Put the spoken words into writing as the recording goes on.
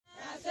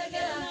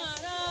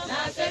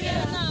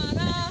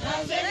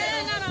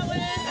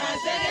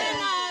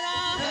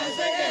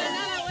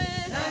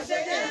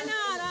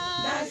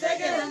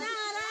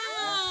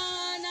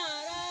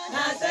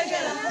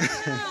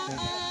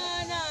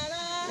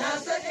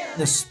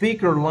The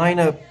speaker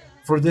lineup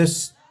for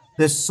this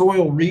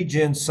Soil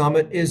Regen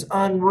Summit is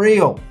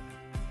unreal.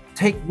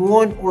 Take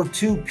 1 or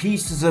 2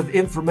 pieces of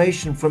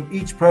information from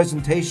each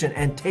presentation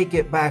and take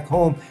it back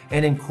home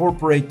and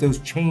incorporate those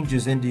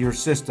changes into your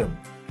system.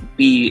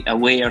 Be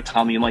aware,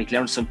 Tom, you might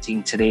learn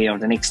something today or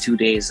the next 2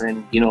 days,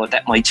 and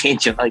that might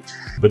change your life.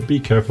 But be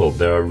careful.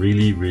 They are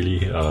really,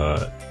 really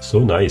so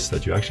nice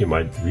that you actually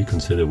might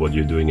reconsider what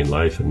you're doing in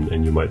life,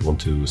 and you might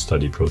want to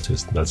study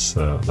protist. That's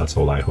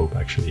all I hope,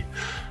 actually.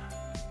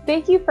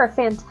 Thank you for a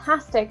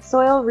fantastic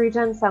Soil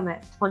Regen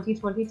Summit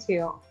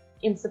 2022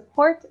 in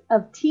support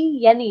of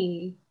T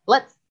Yenny.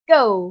 Let's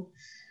go!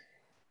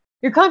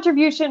 Your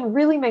contribution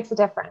really makes a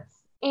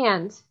difference,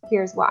 and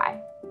here's why.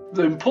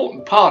 The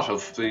important part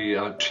of the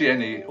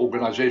TNE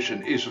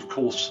organisation is, of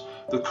course,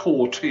 the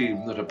core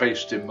team that are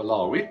based in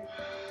Malawi.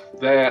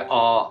 They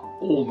are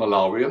all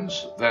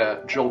Malawians.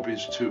 Their job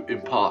is to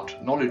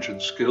impart knowledge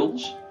and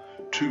skills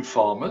to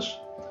farmers,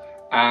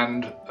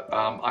 and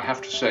I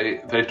have to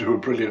say they do a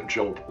brilliant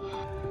job.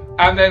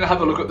 And then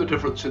have a look at the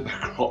difference in the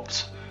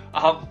crops.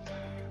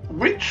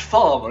 Which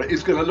farmer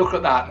is going to look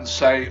at that and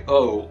say,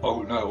 oh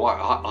no,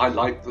 I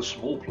like the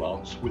small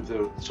plants with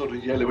the sort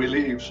of yellowy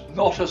leaves?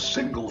 Not a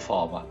single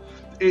farmer.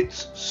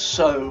 It's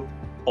so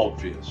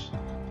obvious.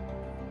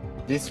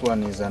 This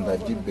one is under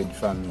deep bed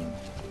farming,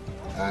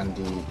 and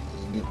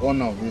the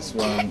owner of this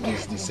one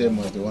is the same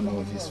as the owner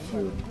of this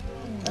field,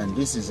 and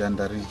this is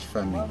under ridge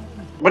farming.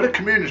 When a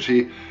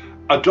community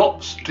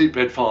adopts deep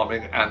bed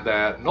farming and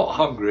they're not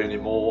hungry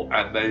anymore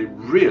and they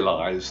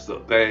realise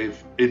that they're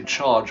in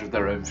charge of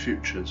their own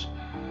futures,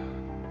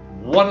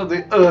 one of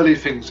the early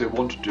things they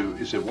want to do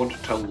is they want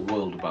to tell the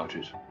world about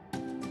it.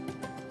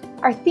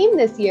 Our theme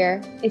this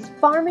year is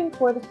Farming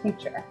for the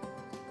Future.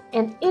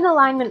 And in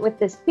alignment with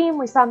this theme,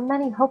 we saw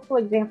many hopeful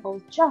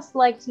examples just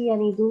like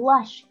Tieni's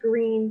lush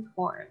green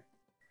corn.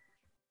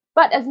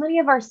 But as many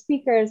of our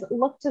speakers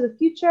look to the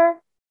future,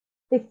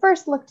 they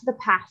first look to the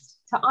past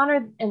to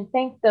honor and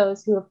thank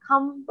those who have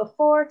come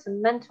before to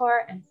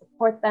mentor and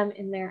support them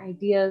in their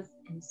ideas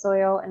in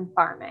soil and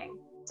farming.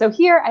 So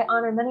here I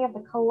honor many of the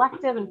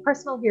collective and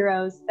personal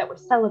heroes that were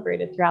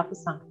celebrated throughout the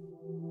summit.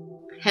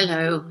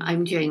 Hello,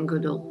 I'm Jane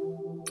Goodall.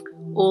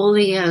 All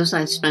the years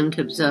I've spent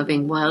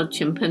observing wild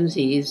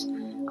chimpanzees,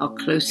 our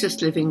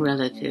closest living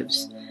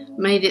relatives,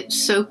 made it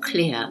so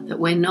clear that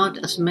we're not,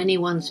 as many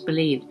once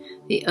believed,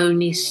 the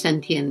only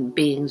sentient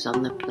beings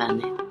on the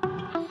planet.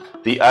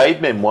 The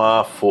aid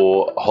memoir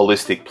for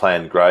holistic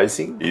planned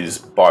grazing is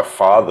by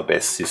far the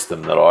best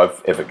system that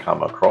I've ever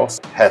come across.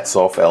 Hats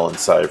off Alan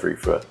Savory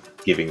for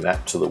giving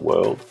that to the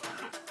world.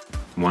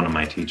 One of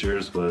my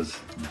teachers was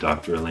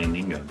Dr.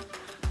 Elaine.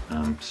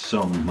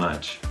 So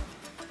much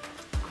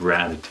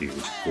gratitude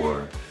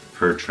for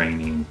her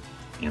training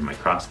in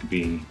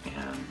microscopy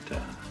and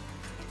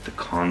the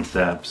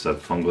concepts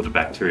of fungal to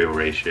bacterial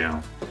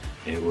ratio.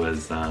 It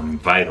was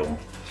vital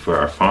for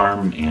our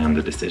farm and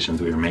the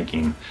decisions we were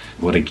making.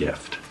 What a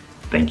gift.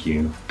 Thank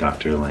you,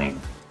 Dr.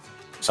 Elaine.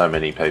 So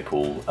many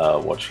people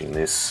watching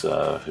this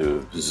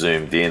who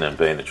zoomed in and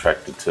been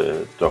attracted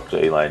to Dr.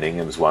 Elaine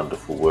Ingham's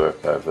wonderful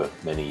work over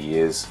many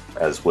years,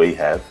 as we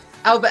have.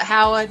 Albert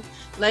Howard,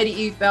 Lady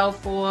Eve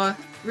Balfour,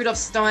 Rudolf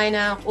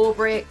Steiner,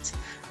 Albrecht,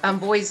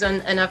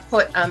 Boysen, and I've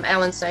put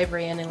Alan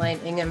Savory and Elaine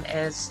Ingham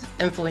as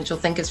influential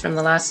thinkers from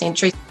the last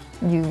century.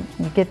 You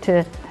get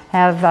to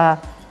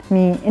have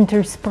me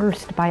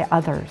interspersed by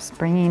others,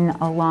 bringing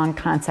along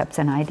concepts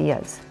and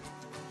ideas.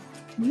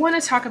 I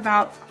want to talk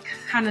about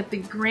kind of the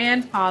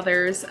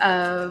grandfathers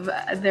of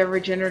the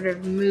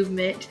regenerative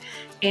movement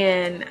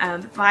in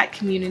the Black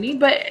community,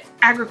 but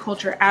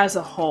agriculture as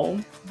a whole.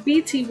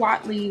 B.T.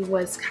 Watley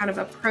was kind of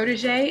a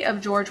protege of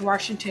George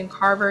Washington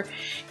Carver,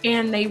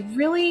 and they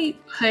really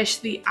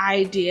pushed the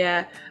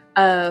idea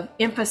of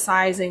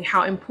emphasizing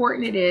how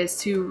important it is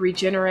to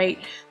regenerate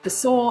the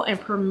soil and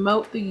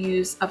promote the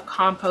use of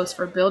compost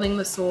for building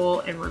the soil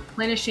and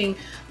replenishing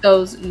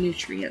those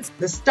nutrients.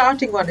 The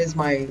starting one is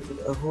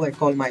who I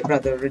call my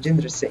brother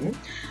Regeneration.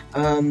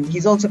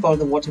 He's also called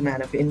the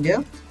Waterman of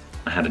India.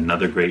 I had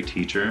another great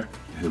teacher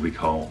who we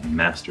call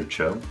Master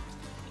Cho.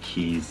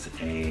 He's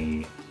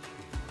a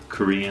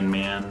Korean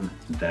man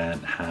that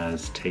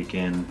has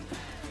taken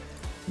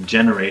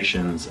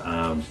generations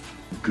of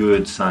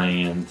good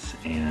science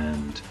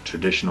and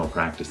traditional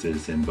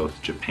practices in both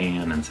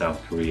Japan and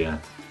South Korea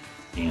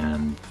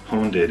and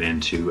honed it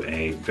into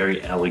a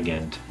very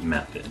elegant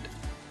method.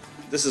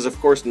 This is, of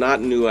course, not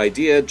a new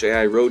idea.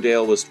 J.I.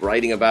 Rodale was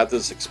writing about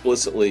this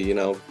explicitly,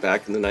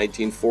 back in the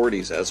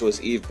 1940s, as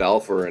was Eve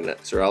Balfour and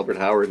Sir Albert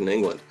Howard in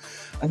England.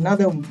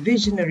 Another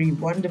visionary,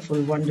 wonderful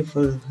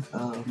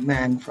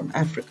man from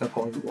Africa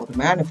called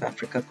Waterman of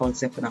Africa called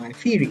Zephaniah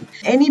Phiri.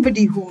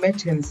 Anybody who met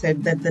him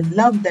said that the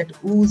love that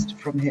oozed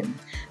from him,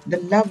 the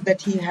love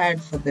that he had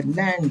for the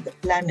land, the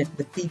planet,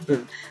 the people,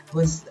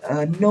 was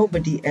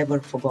nobody ever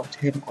forgot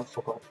him or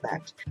forgot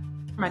that.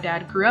 My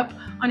dad grew up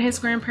on his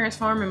grandparents'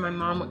 farm, and my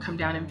mom would come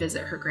down and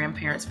visit her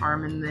grandparents'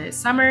 farm in the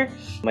summer.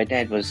 My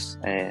dad was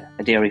a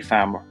dairy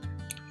farmer.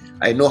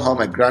 I know how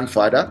my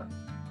grandfather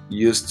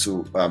used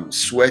to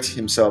sweat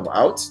himself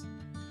out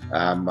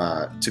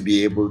to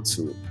be able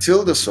to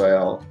till the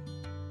soil,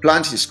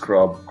 plant his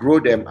crop, grow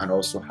them, and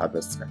also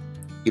harvest them.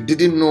 He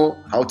didn't know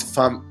how to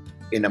farm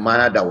in a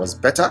manner that was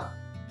better.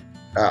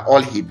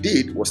 All he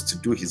did was to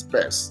do his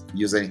best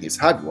using his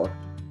hard work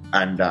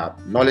and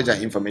knowledge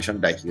and information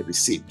that he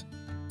received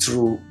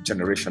through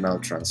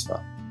generational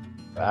transfer.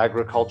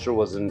 Agriculture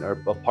was a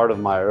part of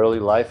my early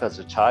life as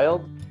a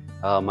child.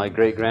 My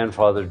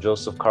great-grandfather,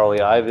 Joseph Carly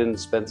Ivan,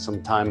 spent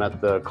some time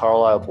at the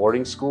Carlisle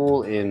boarding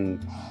school in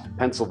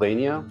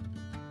Pennsylvania,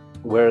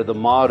 where the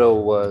motto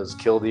was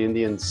 "Kill the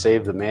Indian,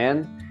 save the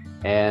man."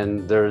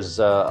 And there's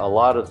a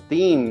lot of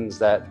themes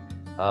that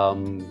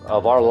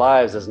of our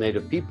lives as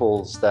Native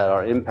peoples that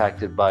are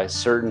impacted by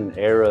certain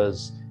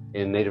eras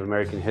in Native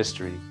American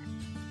history.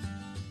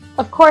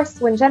 Of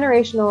course, when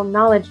generational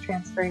knowledge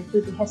transfer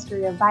includes a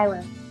history of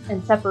violence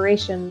and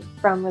separation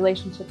from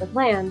relationship with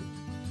land,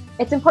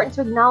 it's important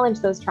to acknowledge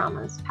those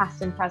traumas,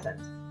 past and present,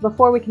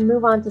 before we can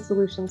move on to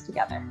solutions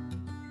together.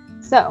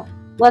 So,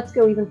 let's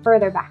go even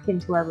further back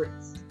into our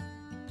roots.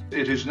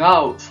 It is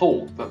now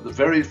thought that the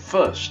very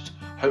first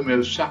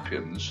Homo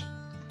sapiens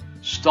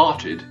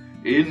started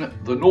in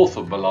the north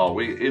of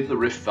Malawi, in the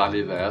Rift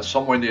Valley there,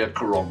 somewhere near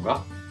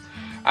Karonga,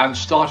 and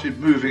started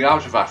moving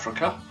out of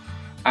Africa.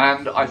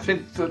 And I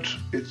think that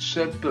it's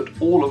said that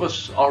all of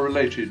us are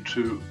related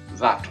to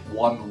that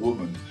one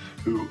woman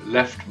who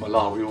left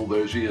Malawi all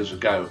those years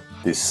ago.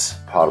 This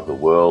part of the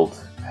world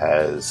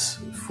has,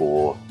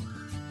 for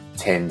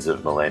tens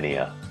of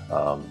millennia,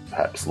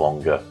 perhaps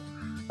longer,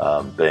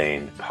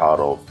 been part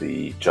of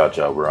the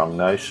Jaja Wurrung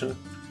Nation.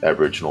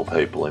 Aboriginal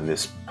people in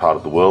this part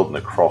of the world and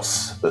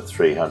across the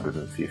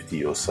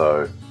 350 or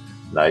so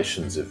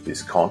nations of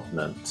this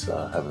continent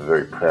have a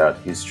very proud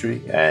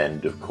history,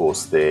 and of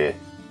course their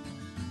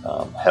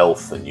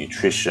health and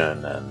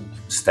nutrition and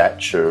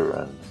stature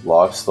and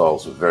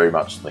lifestyles are very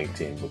much linked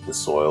in with the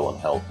soil and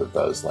health of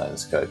those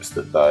landscapes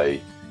that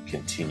they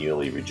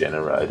continually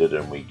regenerated,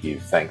 and we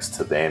give thanks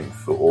to them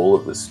for all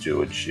of the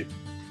stewardship.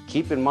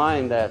 Keep in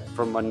mind that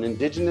from an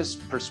indigenous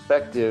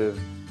perspective,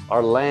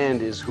 our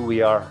land is who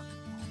we are,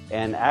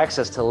 and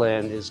access to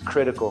land is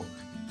critical.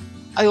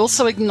 I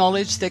also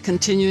acknowledge their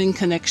continuing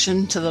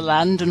connection to the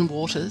land and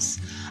waters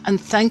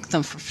and thank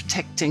them for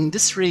protecting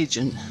this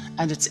region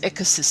and its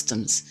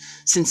ecosystems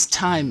since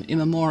time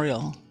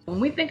immemorial. When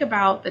we think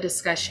about the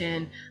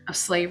discussion of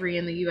slavery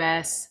in the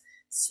U.S.,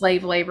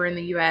 slave labor in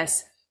the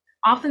U.S.,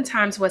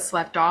 oftentimes what's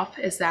left off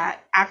is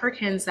that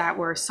Africans that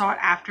were sought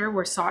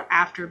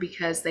after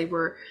because they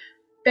were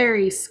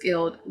very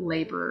skilled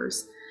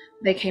laborers.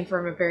 They came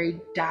from a very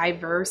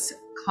diverse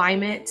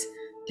climate,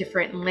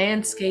 different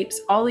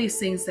landscapes, all these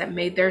things that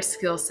made their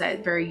skill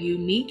set very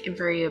unique and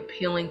very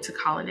appealing to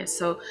colonists.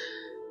 So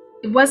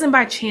it wasn't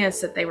by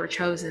chance that they were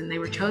chosen. They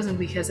were chosen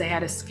because they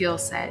had a skill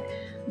set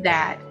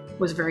that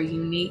was very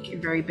unique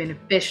and very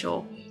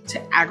beneficial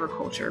to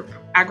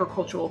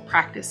agricultural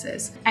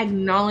practices.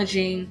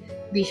 Acknowledging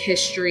the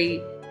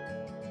history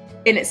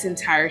in its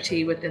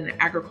entirety within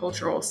the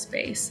agricultural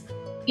space.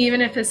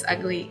 Even if it's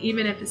ugly,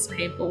 even if it's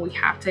painful, we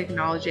have to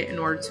acknowledge it in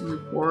order to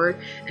move forward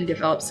and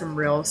develop some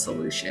real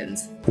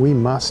solutions. We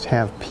must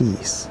have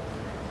peace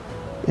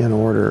in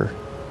order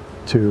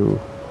to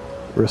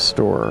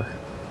restore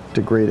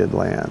degraded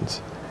lands.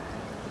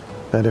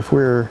 That if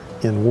we're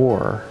in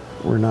war,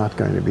 we're not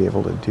going to be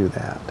able to do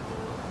that.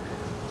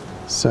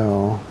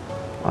 So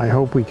I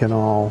hope we can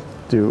all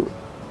do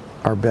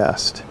our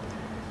best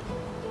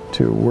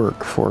to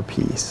work for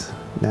peace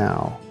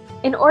now.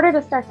 In order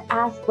to start to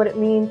ask what it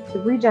means to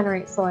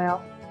regenerate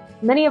soil,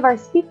 many of our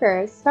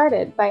speakers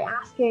started by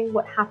asking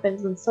what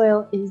happens when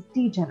soil is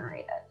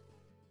degenerated.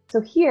 So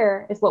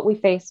here is what we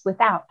face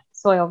without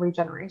soil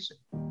regeneration.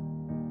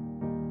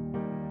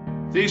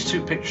 These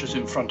two pictures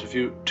in front of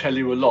you tell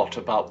you a lot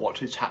about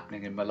what is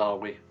happening in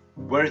Malawi.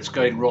 Where it's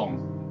going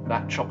wrong,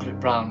 that chocolate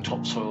brown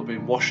topsoil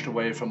being washed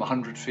away from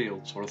 100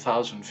 fields or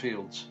 1,000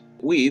 fields.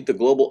 We, the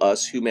global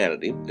us,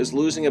 humanity, is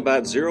losing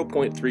about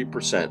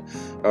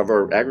 0.3% of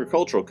our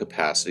agricultural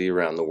capacity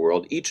around the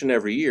world each and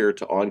every year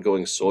to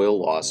ongoing soil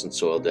loss and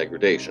soil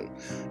degradation,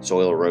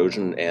 soil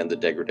erosion, and the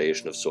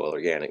degradation of soil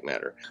organic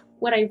matter.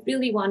 What I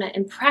really want to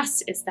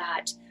impress is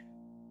that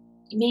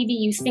maybe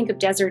you think of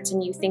deserts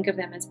and you think of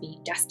them as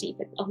being dusty,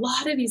 but a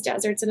lot of these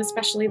deserts, and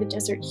especially the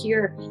desert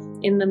here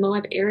in the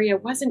Moab area,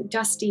 wasn't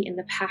dusty in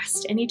the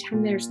past.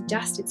 Anytime there's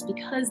dust, it's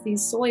because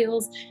these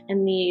soils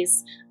and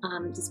these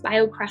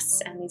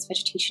biocrusts and these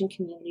vegetation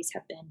communities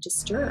have been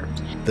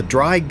disturbed. The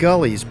dry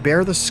gullies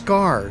bear the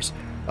scars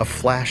of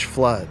flash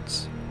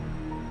floods.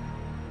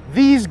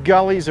 These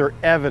gullies are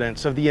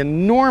evidence of the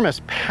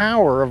enormous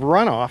power of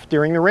runoff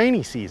during the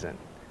rainy season.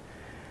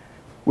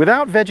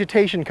 Without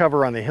vegetation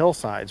cover on the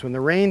hillsides, when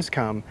the rains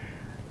come,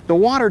 the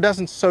water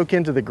doesn't soak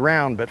into the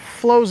ground but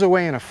flows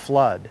away in a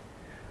flood.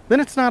 Then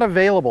it's not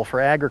available for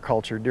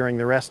agriculture during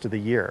the rest of the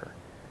year.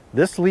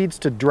 This leads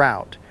to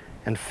drought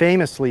and,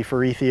 famously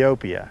for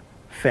Ethiopia,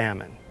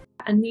 famine.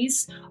 And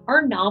these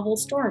are novel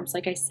storms,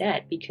 like I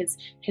said, because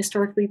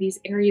historically these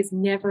areas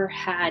never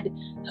had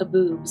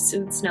haboobs.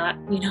 So it's not,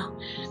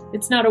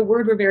 it's not a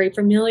word we're very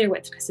familiar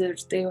with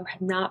because they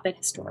have not been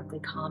historically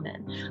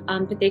common.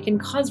 But they can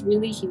cause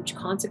really huge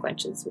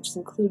consequences, which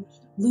include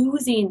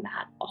losing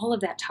all of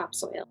that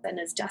topsoil. And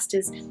as dust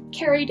is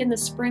carried in the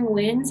spring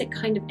winds, it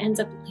kind of ends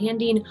up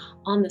landing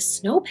on the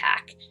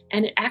snowpack,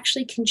 and it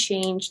actually can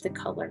change the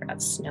color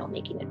of snow,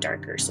 making it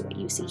darker. So what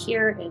you see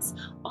here is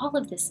all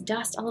of this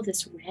dust, all of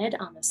this red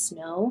on the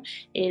snow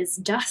is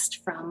dust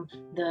from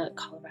the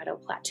Colorado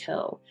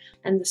Plateau.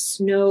 And the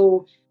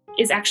snow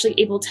is actually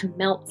able to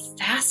melt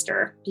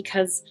faster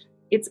because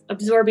it's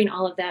absorbing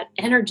all of that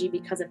energy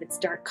because of its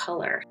dark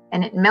color.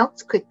 And it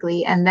melts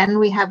quickly, and then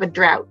we have a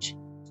drought.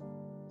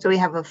 So we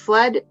have a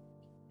flood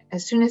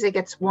as soon as it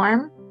gets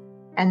warm,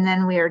 and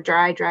then we are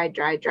dry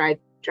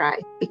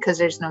because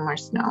there's no more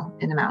snow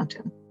in the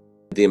mountain.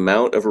 The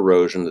amount of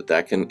erosion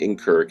that can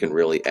incur can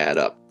really add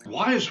up.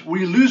 Why is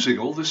we losing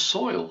all this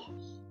soil?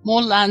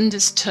 More land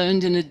is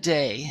turned in a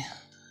day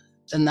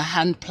than the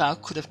hand plow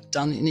could have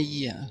done in a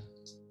year.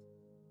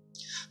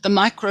 The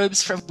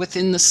microbes from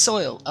within the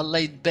soil are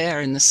laid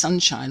bare in the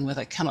sunshine where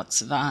they cannot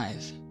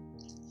survive.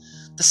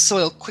 The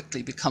soil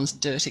quickly becomes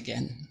dirt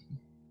again.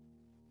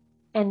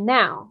 And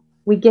now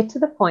we get to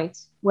the point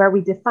where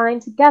we define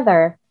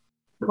together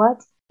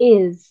what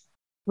is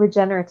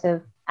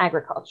regenerative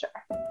agriculture.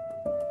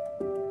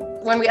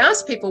 When we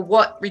ask people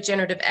what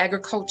regenerative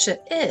agriculture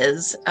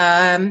is,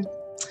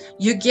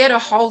 you get a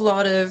whole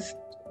lot of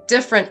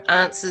different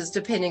answers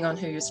depending on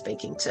who you're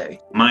speaking to.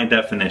 My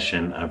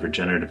definition of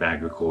regenerative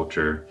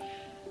agriculture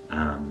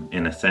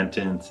in a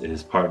sentence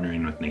is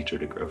partnering with nature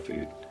to grow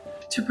food.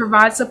 To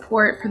provide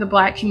support for the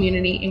Black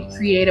community in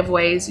creative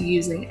ways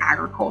using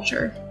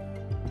agriculture.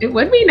 It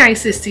would be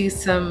nice to see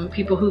some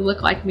people who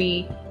look like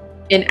me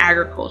in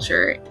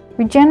agriculture.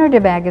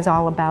 Regenerative ag is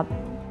all about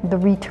the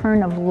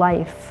return of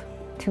life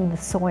to the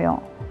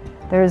soil.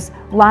 There's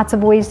lots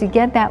of ways to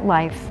get that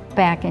life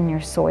back in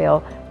your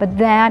soil, but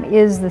that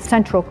is the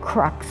central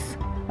crux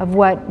of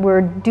what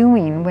we're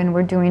doing when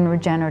we're doing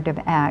regenerative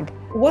ag.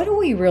 What do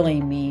we really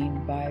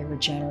mean by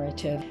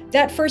regenerative?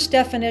 That first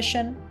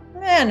definition,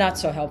 not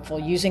so helpful,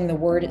 using the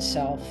word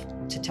itself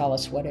to tell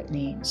us what it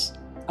means.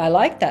 I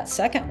like that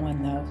second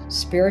one though,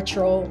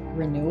 spiritual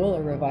renewal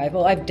or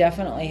revival. I've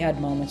definitely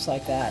had moments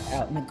like that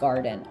out in the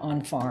garden,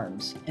 on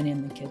farms, and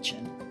in the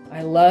kitchen.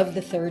 I love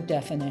the third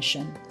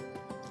definition.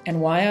 And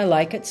why I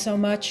like it so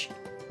much,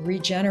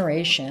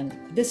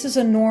 regeneration. This is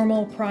a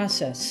normal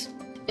process.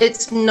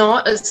 It's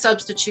not a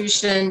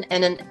substitution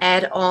and an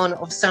add-on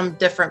of some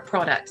different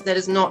product. That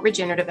is not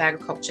regenerative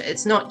agriculture.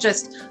 It's not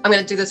just, I'm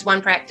going to do this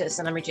one practice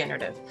and I'm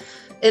regenerative.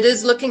 It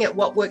is looking at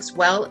what works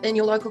well in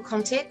your local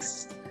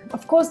context.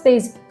 Of course,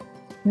 there's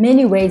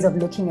many ways of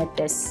looking at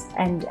this.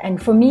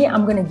 And for me,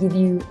 I'm going to give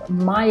you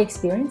my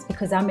experience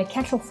because I'm a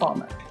cattle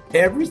farmer.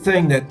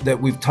 Everything that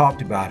we've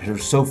talked about here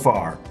so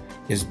far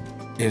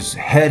is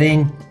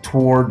heading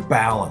toward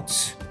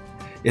balance.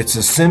 It's a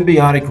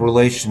symbiotic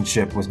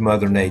relationship with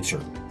Mother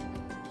Nature.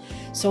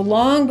 So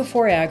long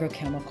before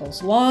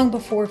agrochemicals, long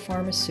before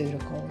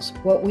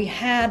pharmaceuticals, what we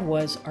had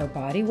was our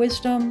body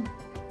wisdom,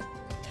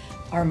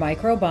 our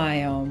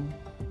microbiome,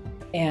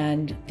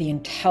 and the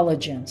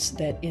intelligence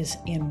that is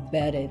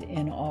embedded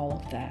in all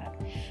of that.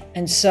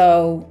 And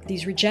so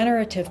these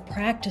regenerative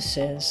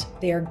practices,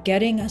 they are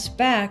getting us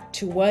back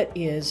to what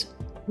is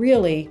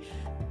really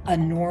a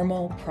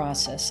normal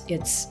process.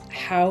 It's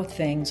how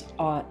things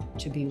ought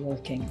to be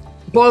working.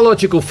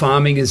 Biological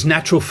farming is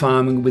natural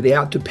farming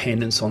without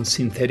dependence on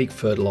synthetic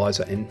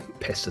fertilizer and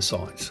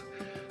pesticides.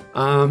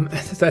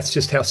 That's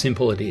just how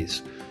simple it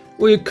is.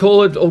 We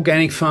call it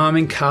organic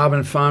farming,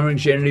 carbon farming,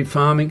 regenerative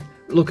farming.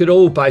 Look, it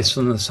all based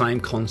on the same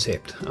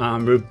concept.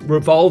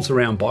 Revolves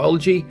around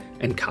biology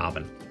and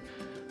carbon.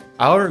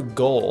 Our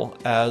goal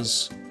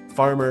as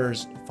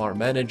farmers, farm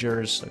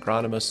managers,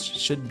 agronomists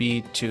should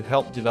be to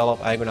help develop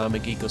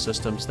agronomic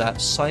ecosystems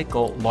that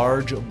cycle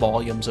large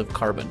volumes of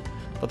carbon.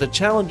 But the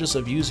challenges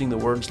of using the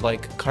words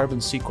like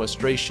carbon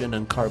sequestration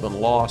and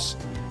carbon loss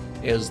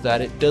is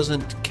that it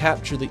doesn't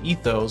capture the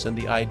ethos and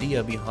the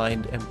idea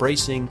behind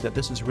embracing that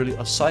this is really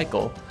a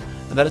cycle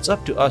and that it's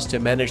up to us to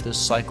manage this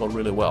cycle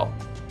really well.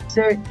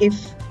 So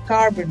if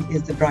carbon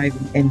is the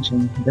driving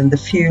engine, then the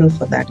fuel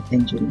for that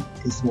engine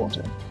is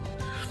water.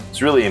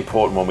 It's really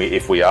important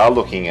if we are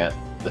looking at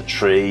the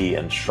tree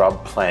and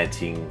shrub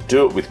planting,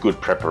 do it with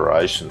good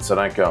preparation. So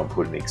don't go and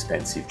put an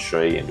expensive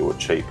tree into a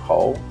cheap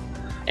hole.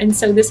 And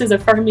so this is a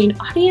farming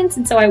audience,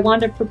 and so I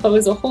want to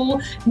propose a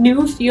whole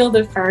new field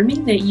of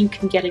farming that you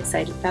can get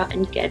excited about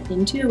and get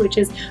into, which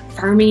is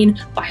farming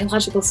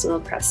biological soil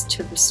crust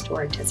to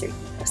restore desert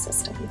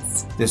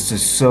ecosystems. This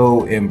is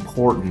so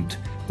important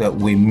that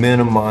we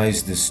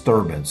minimize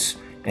disturbance.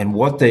 And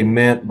what they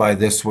meant by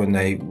this when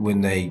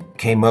they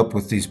came up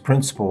with these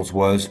principles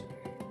was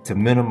to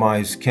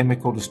minimize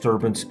chemical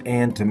disturbance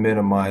and to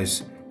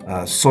minimize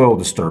soil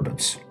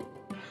disturbance.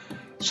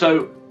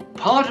 So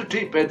part of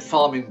deep bed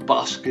farming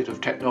basket of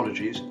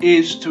technologies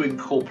is to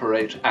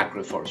incorporate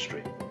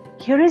agroforestry.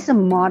 Here is a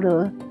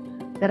model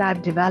that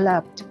I've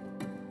developed,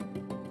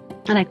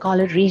 and I call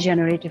it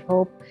regenerative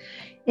hope.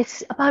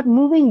 It's about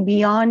moving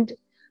beyond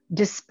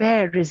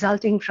despair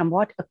resulting from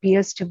what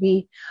appears to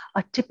be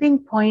a tipping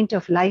point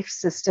of life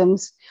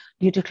systems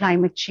due to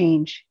climate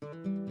change.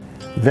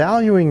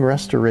 Valuing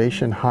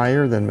restoration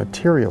higher than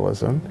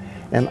materialism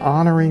and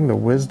honoring the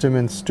wisdom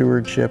and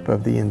stewardship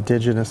of the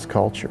indigenous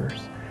cultures,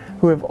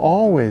 who have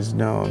always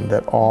known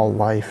that all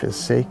life is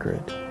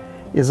sacred,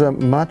 is a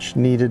much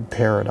needed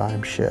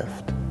paradigm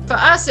shift. For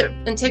us at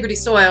Integrity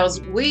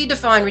Soils, we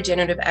define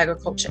regenerative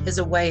agriculture as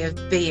a way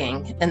of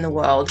being in the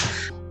world.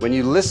 When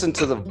you listen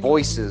to the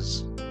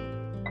voices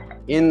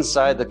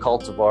inside the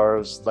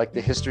cultivars, like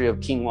the history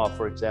of quinoa,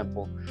 for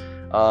example,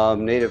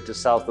 native to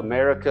South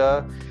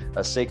America,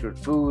 a sacred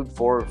food,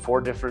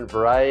 four different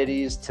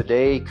varieties,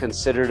 today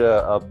considered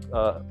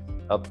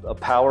a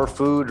power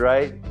food,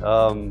 right?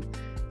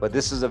 But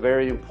this is a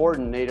very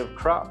important native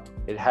crop.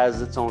 It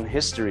has its own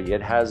history,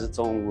 it has its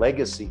own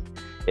legacy,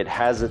 it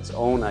has its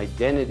own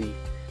identity.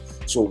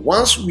 So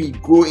once we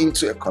go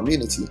into a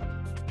community,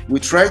 we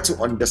try to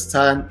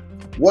understand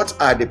what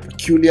are the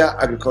peculiar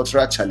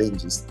agricultural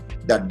challenges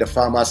that the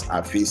farmers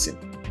are facing.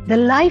 The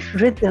life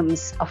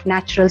rhythms of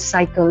natural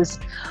cycles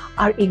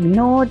are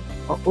ignored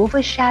or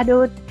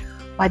overshadowed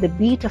by the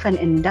beat of an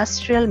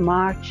industrial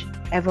march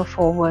ever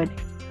forward.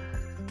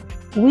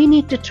 We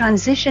need to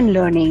transition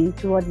learning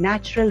toward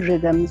natural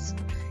rhythms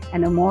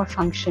and a more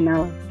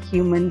functional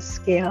human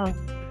scale.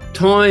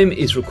 Time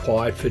is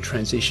required for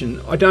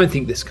transition. I don't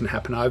think this can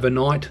happen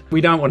overnight.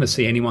 We don't want to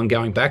see anyone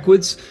going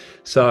backwards.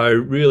 So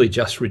really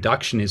just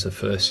reduction is the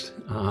first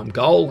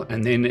goal,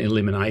 and then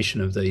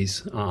elimination of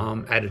these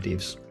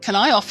additives. Can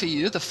I offer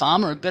you, the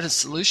farmer, a better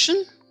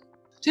solution?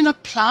 Do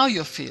not plough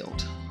your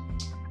field.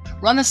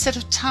 Run a set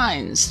of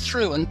tines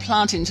through and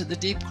plant into the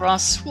deep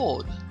grass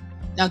sward.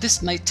 Now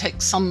this may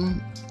take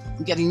some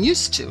getting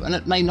used to, and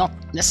it may not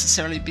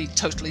necessarily be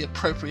totally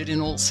appropriate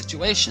in all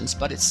situations,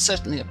 but it's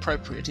certainly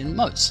appropriate in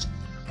most.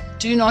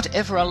 Do not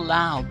ever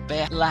allow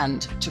bare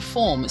land to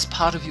form as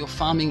part of your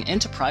farming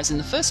enterprise in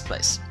the first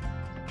place.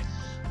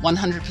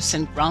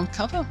 100% ground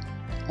cover,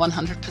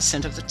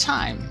 100% of the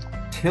time.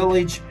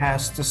 Tillage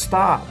has to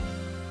stop.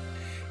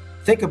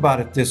 Think about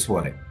it this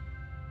way.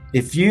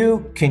 If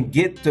you can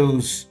get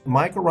those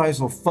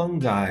mycorrhizal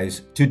fungi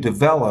to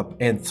develop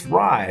and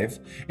thrive,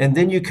 and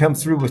then you come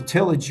through with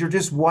tillage, you're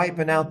just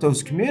wiping out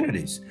those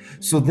communities.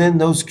 So then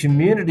those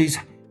communities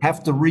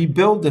have to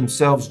rebuild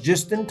themselves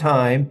just in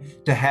time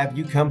to have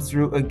you come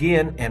through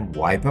again and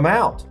wipe them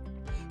out.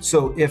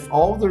 So if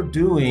all they're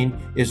doing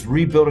is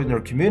rebuilding their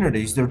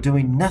communities, they're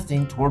doing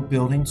nothing toward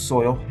building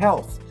soil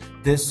health.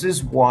 This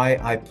is why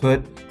I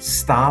put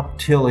stop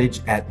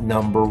tillage at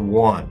number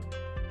 1.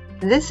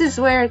 This is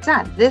where it's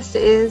at. This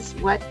is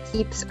what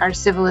keeps our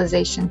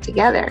civilization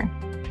together.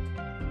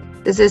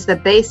 This is the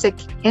basic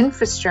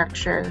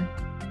infrastructure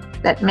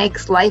that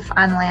makes life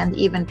on land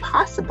even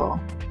possible,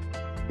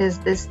 is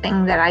this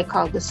thing that I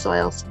call the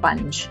soil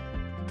sponge.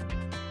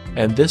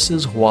 And this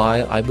is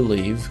why I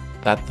believe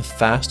that the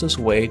fastest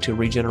way to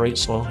regenerate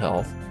soil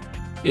health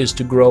is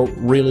to grow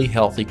really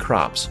healthy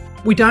crops.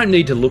 We don't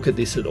need to look at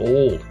this at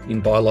all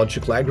in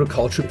biological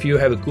agriculture. If you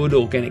have a good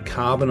organic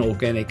carbon,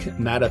 organic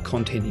matter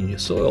content in your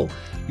soil,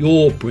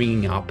 you're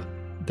bringing up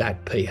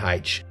that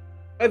pH.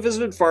 I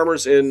visited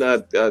farmers in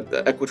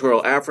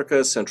equatorial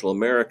Africa, Central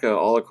America,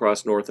 all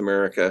across North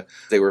America.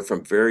 They were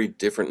from very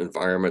different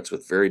environments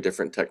with very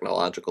different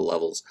technological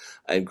levels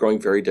and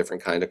growing very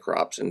different kind of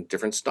crops and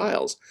different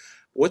styles.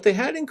 What they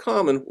had in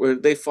common were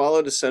they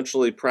followed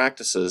essentially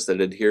practices that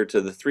adhered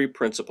to the 3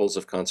 principles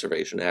of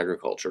conservation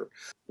agriculture.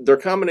 Their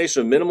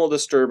combination of minimal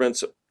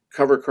disturbance,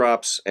 cover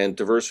crops, and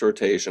diverse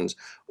rotations.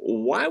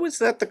 Why was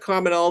that the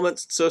common element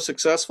so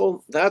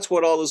successful? That's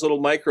what all those little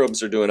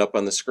microbes are doing up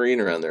on the screen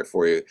around there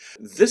for you.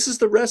 This is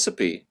the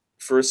recipe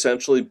for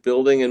essentially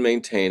building and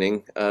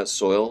maintaining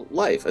soil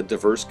life, a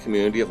diverse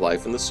community of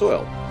life in the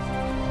soil.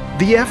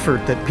 The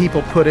effort that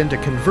people put into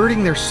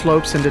converting their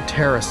slopes into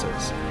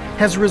terraces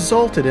has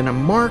resulted in a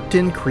marked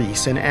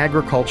increase in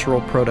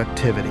agricultural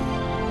productivity.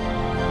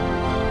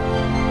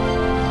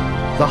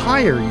 The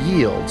higher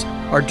yields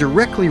are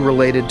directly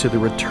related to the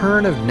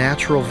return of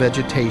natural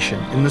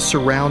vegetation in the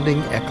surrounding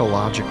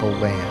ecological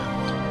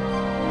land.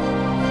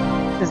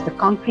 As the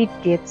concrete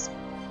gets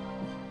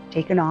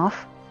taken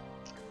off,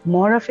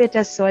 more of it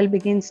as soil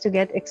begins to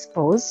get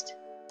exposed,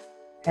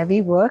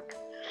 heavy work,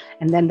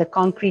 and then the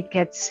concrete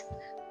gets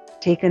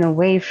taken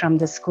away from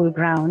the school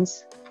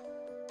grounds.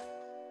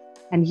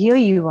 And here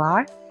you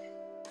are,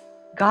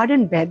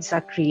 garden beds are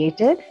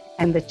created,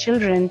 and the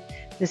children,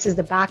 this is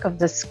the back of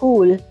the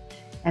school,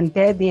 and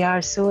there they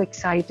are so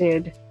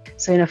excited.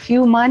 So in a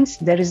few months,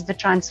 there is the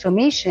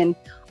transformation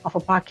of a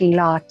parking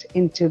lot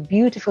into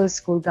beautiful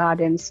school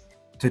gardens.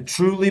 To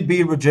truly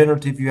be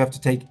regenerative, you have to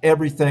take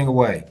everything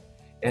away.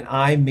 And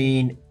I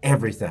mean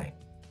everything.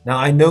 Now,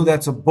 I know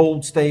that's a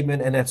bold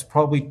statement, and that's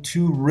probably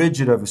too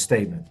rigid of a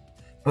statement.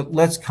 But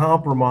let's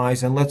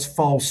compromise and let's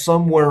fall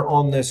somewhere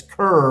on this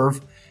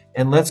curve,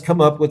 and let's come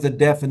up with a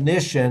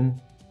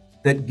definition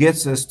that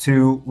gets us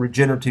to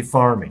regenerative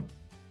farming.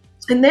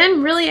 And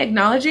then really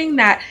acknowledging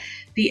that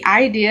the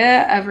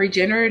idea of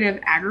regenerative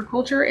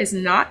agriculture is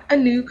not a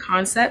new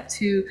concept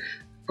to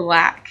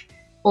Black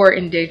or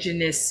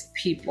Indigenous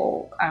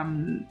people.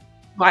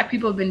 Black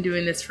people have been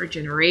doing this for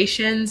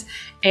generations,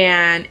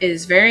 and it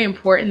is very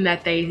important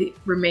that they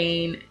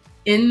remain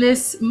in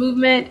this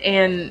movement,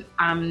 and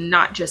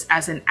not just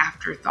as an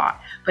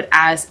afterthought, but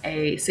as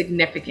a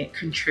significant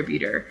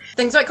contributor.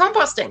 Things like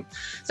composting.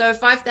 So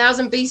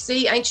 5000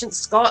 BC, ancient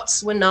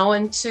Scots were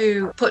known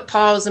to put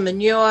piles of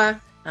manure,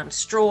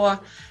 straw,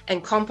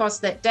 and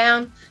compost that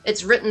down.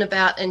 It's written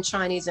about in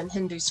Chinese and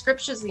Hindu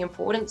scriptures, the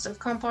importance of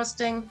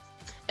composting.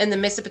 In the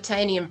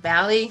Mesopotamian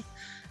Valley,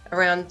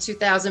 around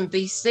 2000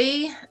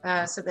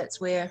 BC, so that's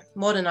where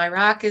modern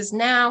Iraq is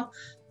now,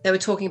 they were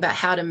talking about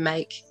how to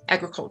make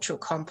agricultural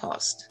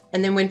compost.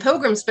 And then when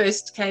pilgrims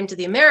first came to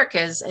the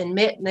Americas and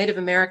met Native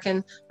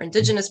American or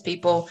indigenous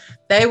people,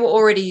 they were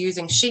already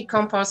using sheet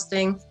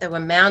composting, they were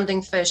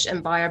mounding fish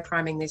and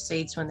biopriming their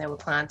seeds when they were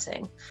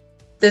planting.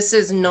 This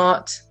is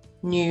not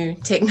new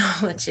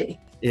technology.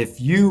 If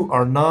you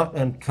are not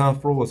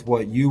uncomfortable with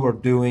what you are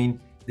doing,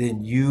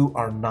 then you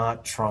are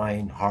not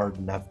trying hard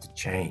enough to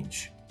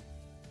change.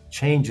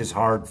 Change is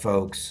hard,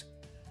 folks.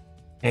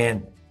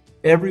 And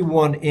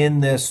everyone in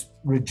this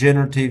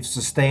regenerative,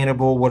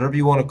 sustainable, whatever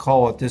you want to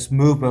call it, this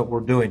movement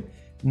we're doing,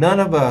 none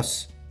of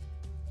us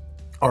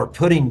are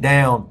putting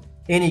down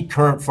any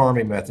current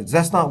farming methods.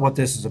 That's not what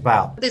this is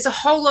about. There's a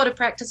whole lot of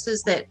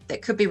practices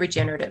that could be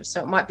regenerative. So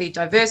it might be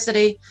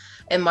diversity,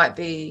 it might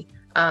be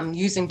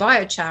using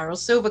biochar or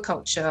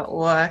silviculture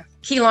or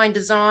keyline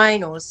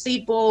design or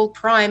seed ball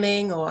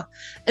priming or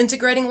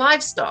integrating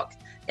livestock.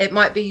 It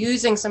might be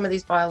using some of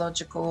these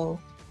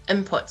biological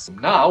inputs.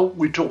 Now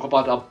we talk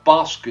about a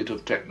basket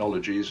of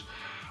technologies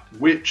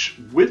which,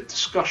 with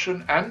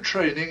discussion and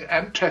training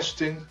and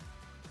testing,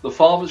 the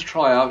farmers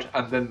try out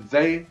and then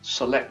they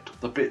select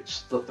the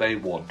bits that they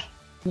want.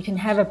 You can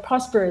have a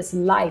prosperous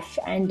life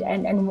and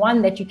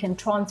one that you can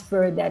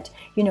transfer, that,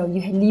 you know,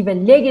 you leave a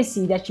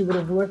legacy that you would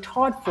have worked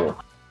hard for.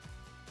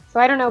 So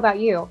I don't know about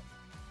you,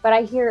 but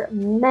I hear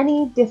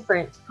many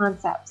different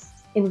concepts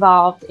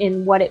involved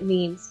in what it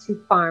means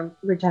to farm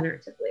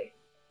regeneratively.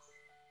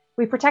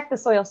 We protect the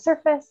soil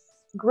surface,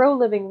 grow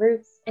living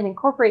roots, and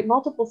incorporate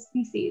multiple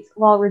species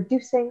while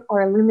reducing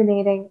or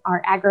eliminating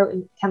our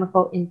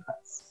agrochemical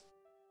inputs.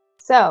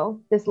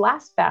 So this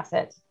last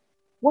facet,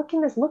 what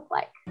can this look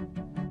like?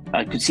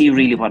 I could see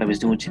really what I was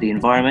doing to the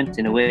environment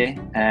in a way,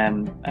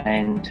 and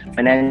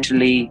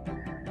financially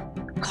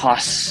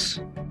costs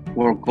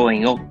were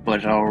going up,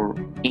 but our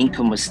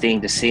income was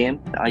staying the same.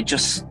 I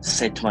just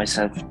said to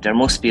myself, there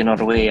must be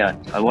another way.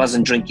 I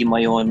wasn't drinking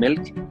my own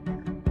milk.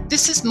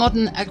 This is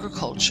modern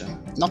agriculture,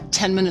 not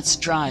 10 minutes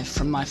drive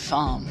from my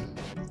farm.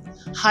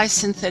 High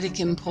synthetic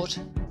input,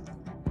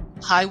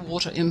 high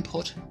water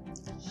input,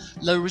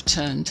 low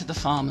return to the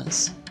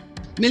farmers.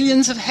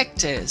 Millions of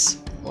hectares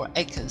or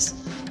acres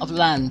of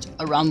land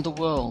around the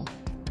world,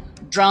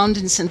 drowned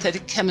in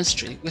synthetic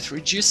chemistry with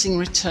reducing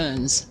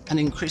returns and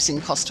increasing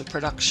cost of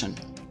production.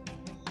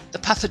 The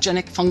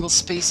pathogenic fungal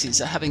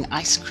species are having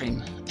ice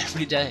cream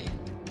every day.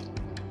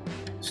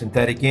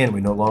 Synthetic N,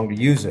 we no longer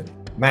use it.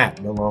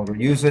 MAP, no longer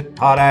use it.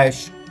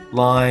 Potash,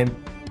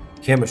 lime,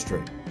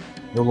 chemistry,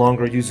 no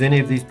longer use any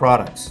of these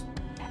products.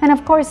 And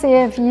of course,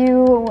 if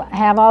you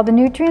have all the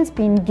nutrients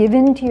being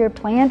given to your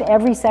plant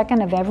every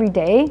second of every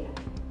day,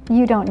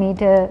 you don't need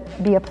to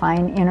be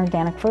applying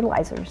inorganic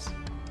fertilizers.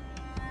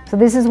 So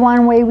this is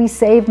one way we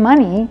save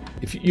money.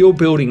 If you're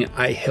building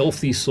a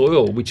healthy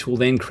soil, which will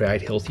then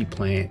create healthy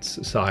plants.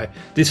 So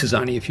this is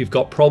only if you've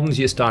got problems,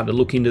 you start to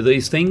look into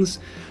these things.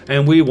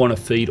 And we want to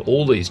feed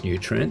all these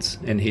nutrients,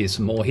 and here's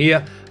some more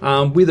here,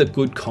 with a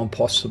good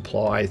compost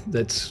supply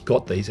that's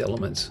got these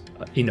elements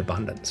in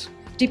abundance.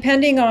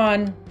 Depending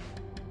on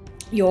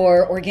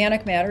your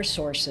organic matter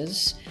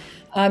sources,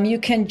 you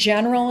can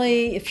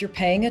generally, if you're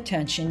paying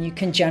attention, you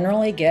can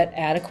generally get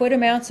adequate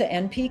amounts of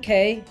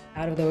NPK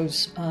out of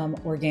those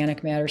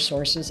organic matter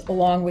sources,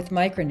 along with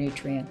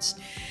micronutrients.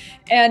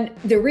 And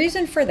the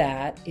reason for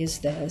that is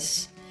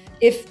this: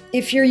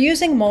 if you're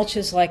using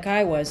mulches like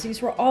I was,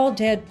 these were all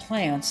dead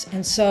plants,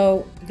 and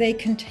so they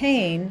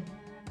contain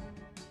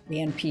the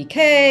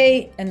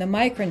NPK and the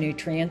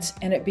micronutrients,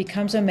 and it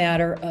becomes a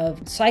matter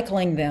of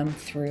cycling them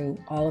through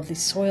all of the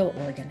soil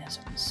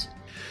organisms.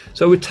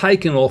 So we're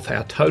taking off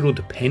our total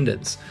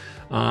dependence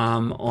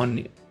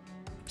on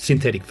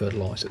synthetic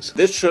fertilizers.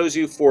 This shows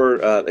you for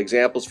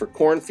examples for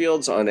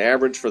cornfields on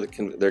average for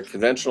their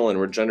conventional and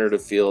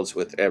regenerative fields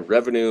with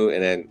revenue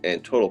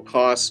and total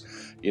costs.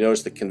 You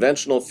notice the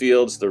conventional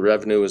fields, the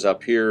revenue is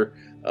up here.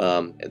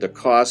 The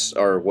costs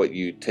are what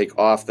you take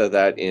off of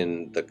that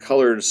in the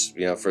colors,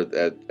 you know, for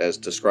as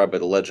described by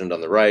the legend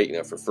on the right, you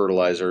know, for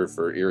fertilizer,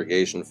 for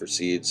irrigation, for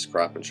seeds,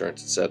 crop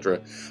insurance,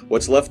 etc.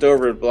 What's left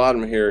over at the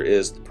bottom here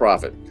is the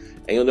profit.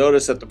 And you'll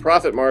notice that the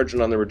profit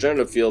margin on the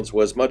regenerative fields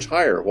was much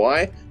higher.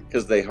 Why?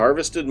 because they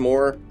harvested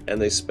more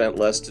and they spent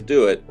less to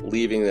do it,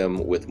 leaving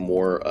them with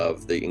more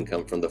of the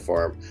income from the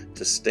farm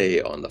to stay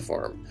on the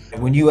farm.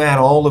 When you add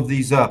all of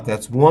these up,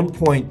 that's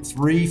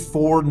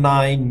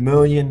 $1.349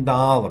 million.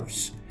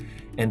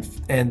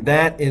 And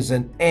that is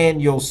an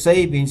annual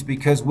savings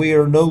because we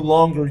are no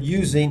longer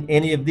using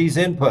any of these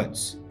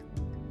inputs.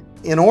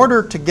 In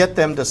order to get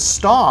them to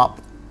stop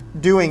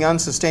doing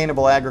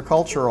unsustainable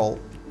agricultural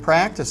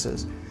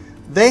practices,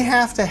 they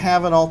have to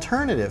have an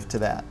alternative to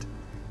that.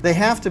 They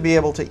have to be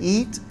able to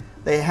eat,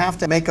 they have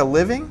to make a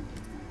living,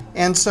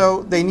 and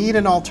so they need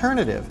an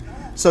alternative.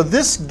 So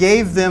this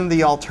gave them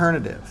the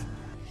alternative.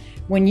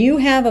 When you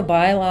have a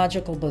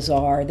biological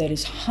bazaar that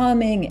is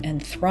humming and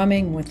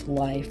thrumming with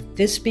life,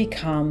 this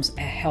becomes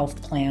a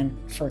health plan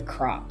for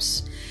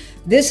crops.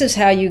 This is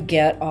how you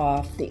get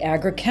off the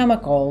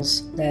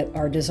agrochemicals that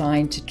are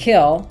designed to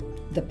kill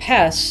the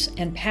pests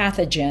and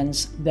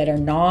pathogens that are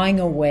gnawing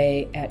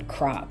away at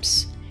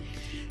crops.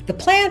 The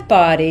plant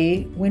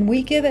body, when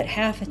we give it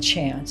half a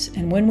chance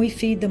and when we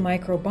feed the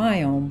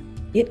microbiome,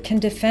 it can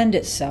defend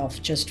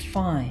itself just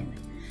fine.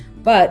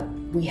 But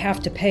we have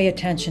to pay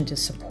attention to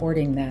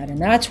supporting that,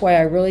 and that's why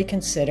I really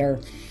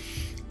consider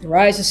the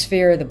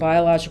rhizosphere, the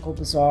biological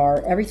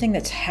bazaar, everything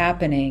that's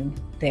happening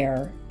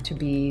there to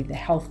be the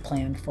health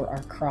plan for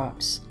our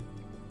crops.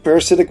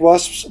 Parasitic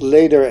wasps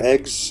lay their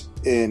eggs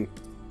in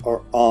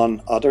or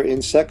on other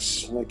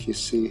insects, like you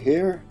see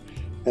here,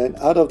 and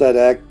out of that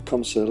egg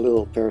comes a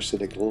little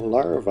parasitic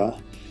larva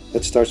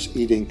that starts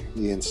eating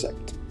the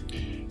insect.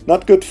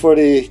 Not good for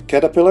the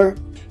caterpillar.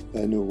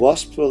 A new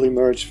wasp will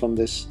emerge from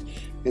this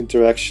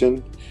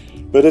interaction,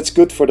 but it's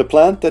good for the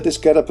plant that this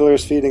caterpillar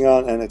is feeding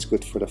on, and it's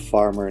good for the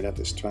farmer that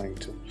is trying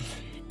to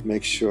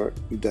make sure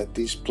that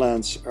these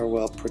plants are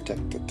well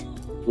protected.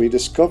 We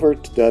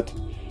discovered that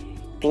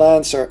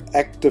plants are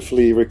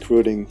actively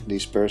recruiting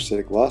these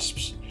parasitic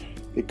wasps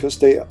because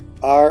they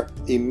are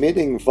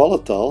emitting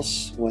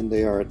volatiles when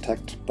they are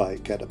attacked by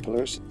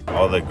caterpillars.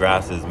 All the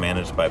grass is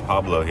managed by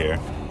Pablo here,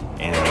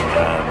 and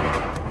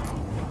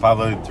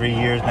Pablo, 3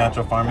 years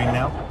natural farming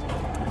now?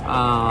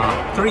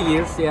 3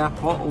 years, yeah.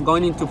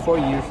 Going into 4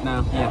 years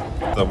now,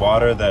 yeah. The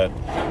water that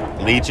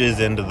leaches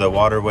into the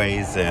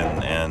waterways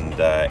and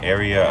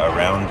area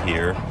around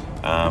here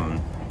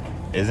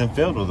isn't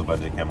filled with a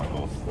bunch of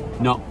chemicals.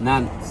 No,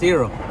 none,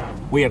 zero.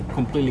 We are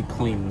completely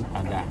clean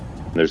at that.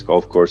 There's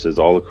golf courses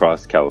all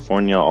across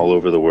California, all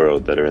over the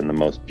world, that are in the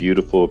most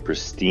beautiful,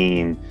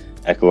 pristine,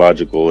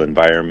 ecological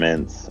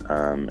environments,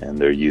 and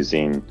they're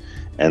using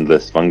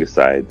endless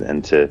fungicides.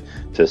 And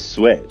to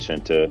switch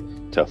and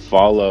to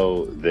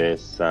follow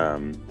this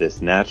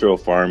this natural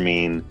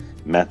farming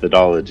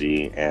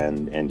methodology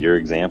and your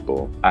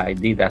example. I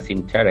did a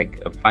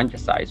synthetic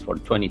fungicides for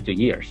 22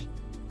 years,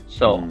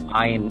 so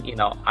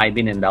I've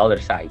been in the other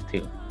side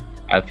too.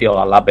 I feel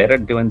a lot better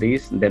doing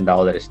this than the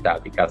other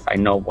stuff because I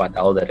know what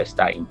the other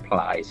stuff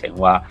implies and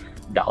what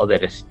the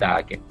other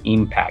stuff can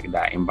impact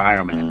the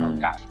environment and all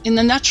that. In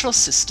the natural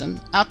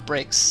system,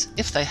 outbreaks,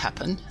 if they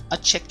happen, are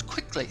checked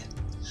quickly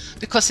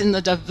because in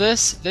the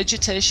diverse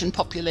vegetation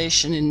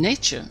population in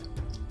nature,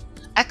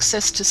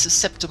 access to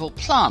susceptible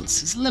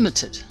plants is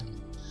limited.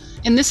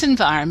 In this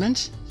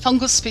environment,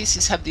 fungal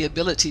species have the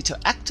ability to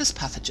act as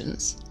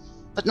pathogens,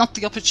 but not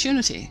the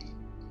opportunity.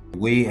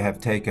 We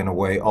have taken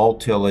away all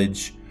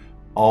tillage,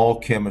 all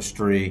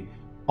chemistry,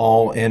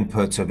 all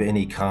inputs of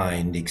any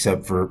kind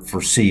except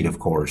for seed, of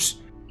course.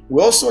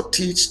 We also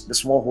teach the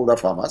smallholder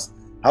farmers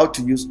how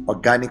to use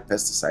organic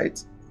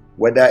pesticides,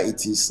 whether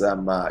it is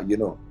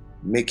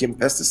making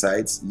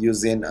pesticides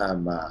using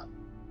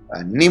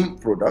neem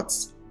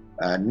products,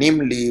 neem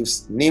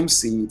leaves, neem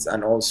seeds,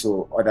 and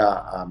also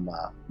other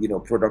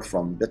products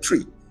from the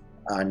tree,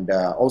 and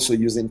also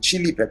using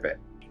chili pepper.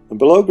 And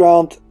below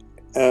ground,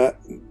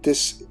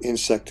 this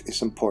insect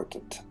is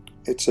important.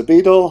 It's a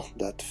beetle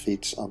that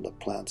feeds on the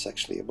plants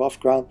actually above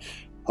ground.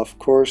 Of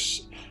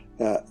course,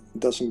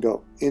 doesn't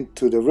go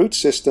into the root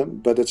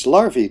system, but its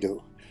larvae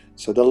do.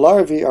 So the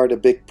larvae are the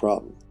big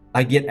problem.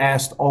 I get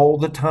asked all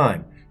the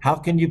time, how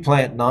can you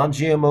plant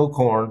non-GMO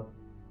corn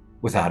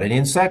without an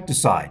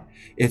insecticide?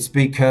 It's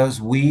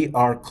because we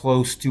are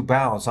close to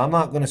balance. I'm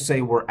not going to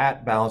say we're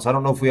at balance. I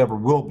don't know if we ever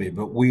will be,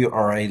 but we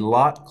are a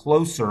lot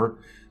closer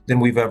than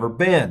we've ever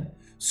been.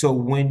 So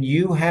when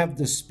you have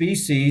the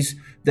species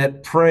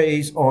that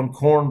preys on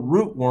corn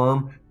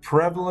rootworm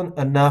prevalent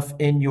enough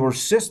in your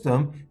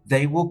system,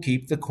 they will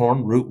keep the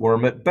corn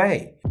rootworm at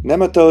bay.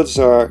 Nematodes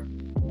are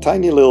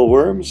tiny little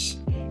worms,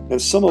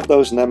 and some of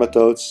those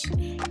nematodes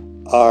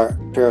are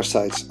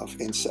parasites of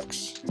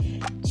insects.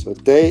 So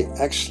they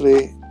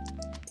actually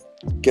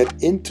get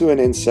into an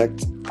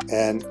insect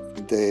and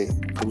they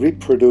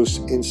reproduce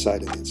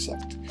inside an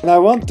insect. And I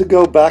want to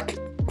go back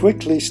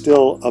quickly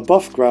still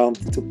above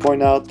ground to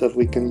point out that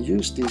we can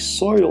use these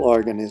soil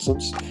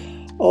organisms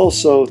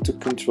also to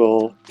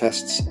control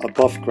pests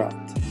above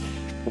ground.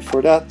 And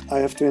for that I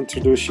have to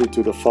introduce you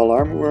to the fall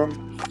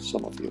armyworm.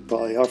 Some of you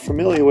probably are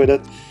familiar with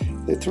it.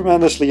 A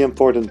tremendously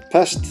important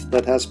pest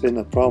that has been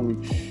a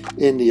problem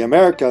in the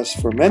Americas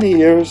for many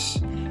years,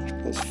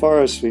 as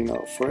far as we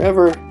know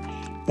forever.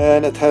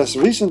 and it has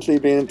recently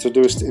been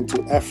introduced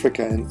into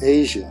Africa and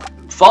Asia.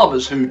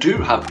 Farmers who do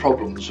have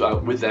problems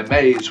with their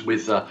maize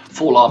with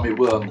fall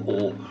armyworm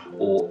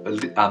or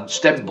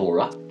stem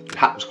borer, it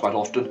happens quite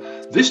often,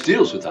 this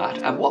deals with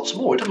that, and what's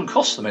more, it doesn't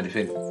cost them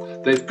anything.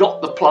 They've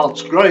got the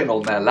plants growing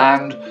on their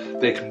land,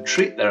 they can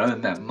treat their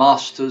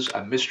masters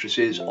and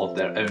mistresses of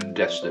their own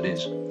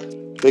destinies.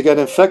 They get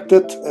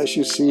infected, as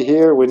you see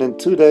here, within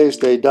 2 days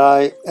they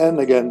die, and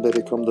again they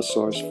become the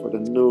source for the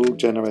new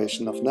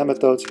generation of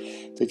nematodes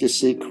that you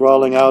see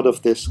crawling out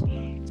of this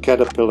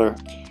caterpillar,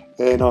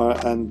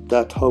 and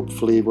that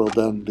hopefully will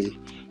then be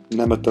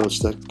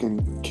nematodes that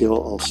can kill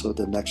also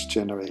the next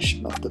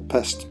generation of the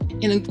pest.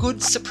 In a good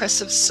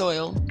suppressive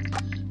soil,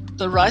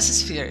 the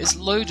rhizosphere is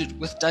loaded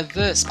with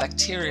diverse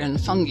bacteria and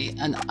fungi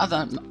and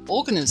other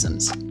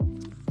organisms,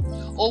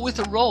 all with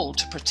a role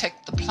to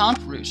protect the plant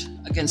root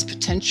against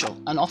potential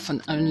and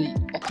often only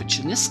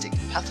opportunistic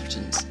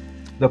pathogens.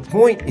 The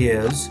point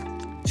is,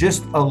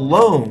 just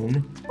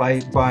alone,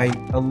 by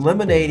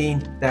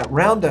eliminating that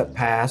Roundup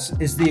pass,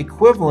 is the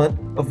equivalent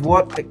of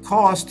what it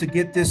costs to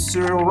get this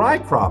cereal rye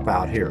crop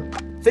out here.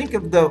 Think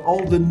of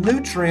all the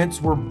nutrients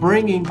we're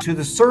bringing to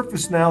the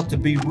surface now to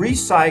be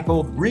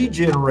recycled,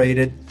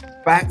 regenerated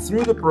back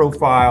through the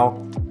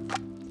profile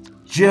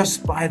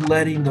just by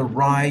letting the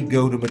rye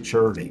go to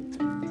maturity.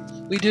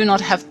 We do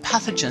not have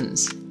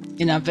pathogens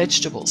in our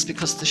vegetables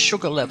because the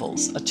sugar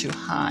levels are too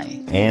high.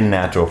 In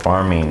natural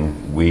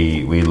farming,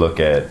 we look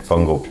at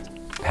fungal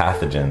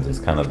pathogens as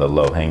kind of the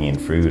low-hanging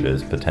fruit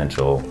as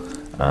potential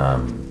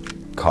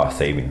cost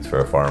savings for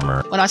a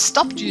farmer. When I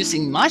stopped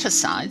using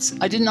miticides,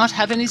 I did not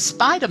have any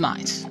spider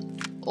mite.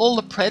 All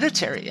the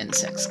predatory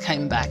insects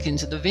came back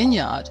into the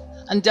vineyard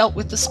and dealt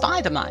with the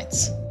spider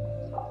mites.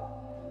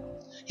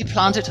 He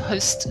planted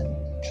host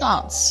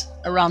plants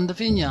around the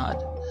vineyard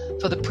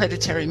for the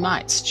predatory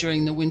mites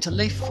during the winter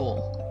leaf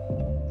fall.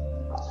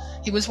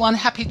 He was one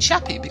happy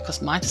chappy because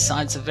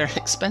miticides are very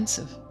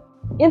expensive.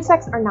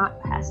 Insects are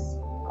not pests,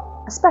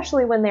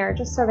 especially when they are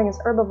just serving as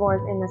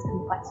herbivores in this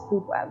complex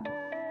food web.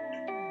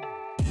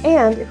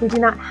 And if we do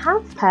not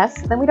have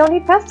pests, then we don't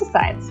need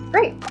pesticides.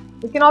 Great,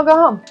 we can all go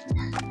home.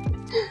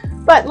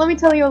 But let me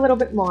tell you a little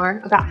bit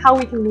more about how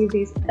we can leave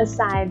these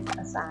asides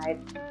aside.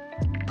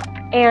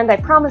 And I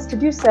promise to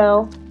do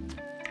so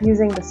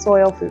using the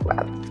soil food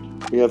web.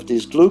 We have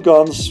these glue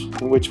guns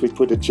in which we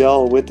put a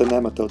gel with the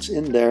nematodes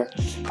in there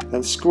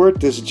and squirt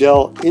this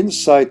gel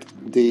inside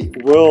the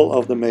whirl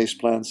of the maize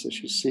plants,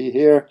 as you see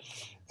here.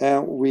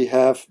 And we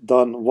have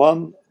done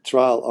one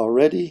trial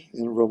already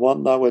in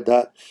Rwanda with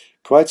that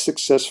quite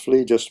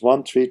successfully, just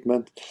one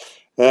treatment.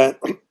 And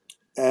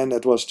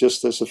it was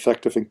just as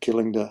effective in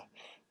killing the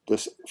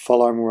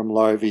fall armyworm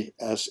larvae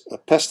as a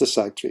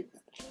pesticide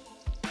treatment.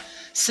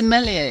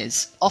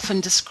 Sommeliers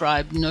often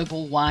describe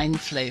noble wine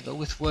flavor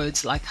with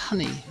words like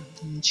honey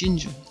and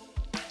ginger.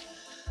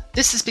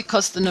 This is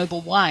because the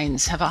noble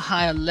wines have a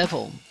higher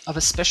level of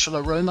a special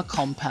aroma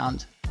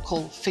compound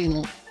called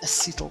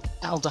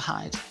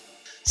phenylacetaldehyde.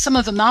 Some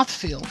of the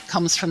mouthfeel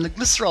comes from the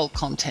glycerol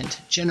content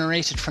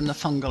generated from the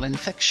fungal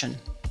infection.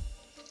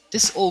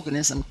 This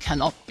organism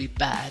cannot be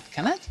bad,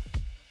 can it?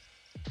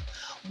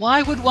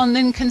 Why would one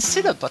then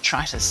consider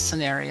Botrytis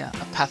cinerea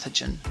a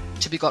pathogen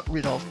to be got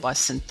rid of by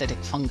synthetic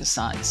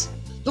fungicides?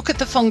 Look at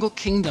the fungal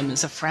kingdom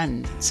as a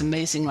friend. It's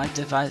amazingly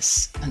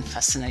diverse and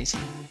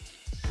fascinating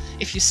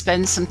if you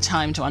spend some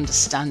time to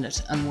understand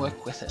it and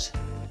work with it.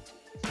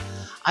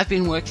 I've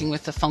been working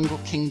with the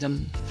fungal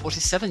kingdom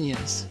 47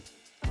 years,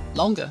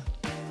 longer,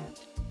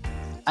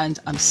 and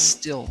I'm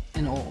still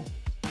in awe.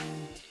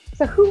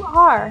 So who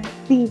are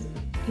these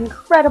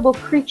incredible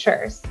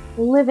creatures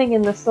living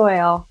in the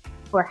soil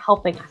who are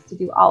helping us to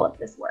do all of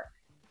this work?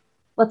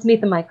 Let's meet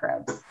the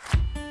microbes.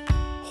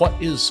 What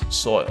is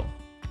soil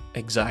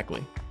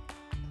exactly?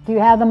 Do you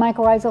have the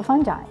mycorrhizal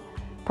fungi?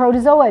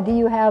 Protozoa, do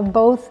you have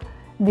both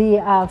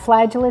the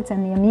flagellates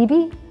and the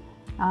amoebae?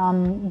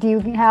 Do you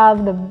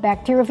have the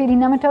bacteria-feeding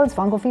nematodes,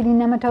 fungal-feeding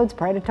nematodes,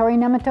 predatory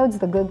nematodes,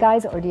 the good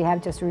guys, or do you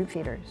have just root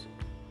feeders?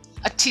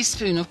 A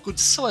teaspoon of good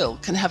soil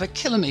can have a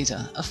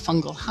kilometre of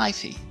fungal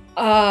hyphae.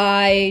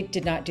 I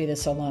did not do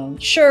this alone.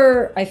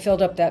 Sure, I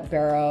filled up that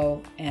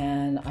barrow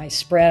and I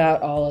spread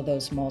out all of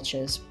those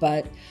mulches,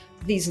 but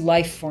these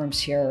life forms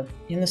here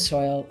in the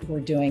soil were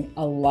doing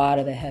a lot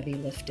of the heavy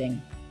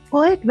lifting.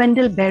 Poet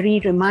Wendell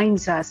Berry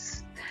reminds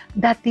us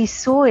that the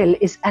soil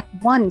is at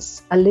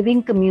once a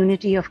living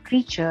community of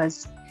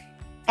creatures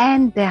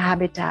and their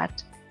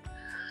habitat.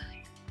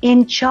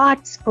 In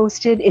charts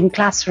posted in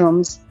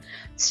classrooms,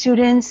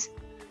 students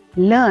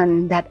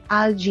learn that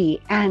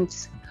algae,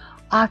 ants,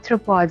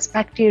 arthropods,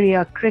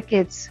 bacteria,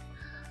 crickets,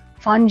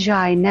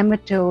 fungi,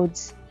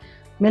 nematodes,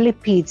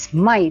 millipedes,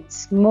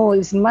 mites,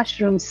 moles,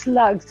 mushrooms,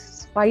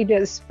 slugs,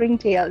 spiders,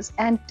 springtails,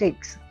 and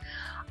ticks,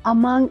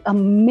 among a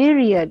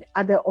myriad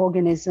other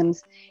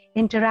organisms,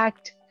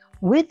 interact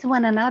with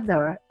one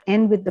another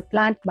and with the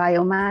plant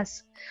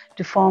biomass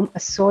to form a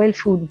soil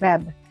food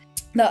web.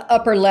 The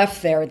upper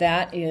left there,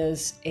 that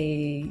is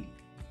a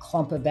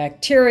clump of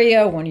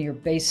bacteria, one of your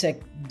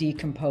basic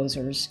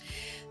decomposers.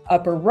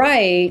 Upper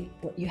right,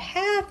 what you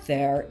have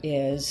there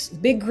is the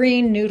big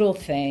green noodle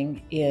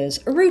thing is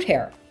a root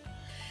hair.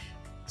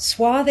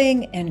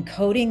 Swathing and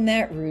coating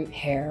that root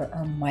hair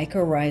are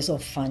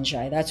mycorrhizal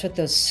fungi. That's what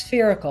those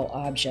spherical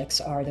objects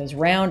are, those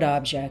round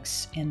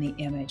objects in the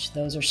image.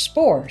 Those are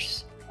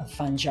spores of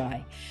fungi.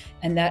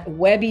 And that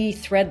webby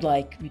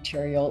thread-like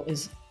material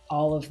is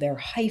all of their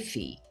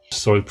hyphae.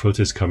 Soil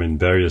protists come in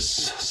various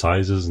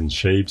sizes and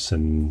shapes,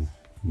 and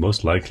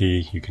most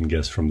likely you can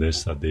guess from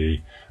this that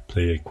they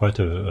play quite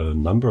a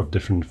number of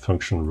different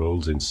functional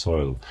roles in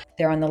soil.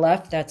 There on the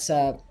left, that's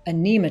a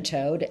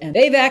nematode, and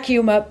they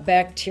vacuum up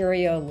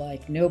bacteria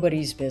like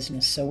nobody's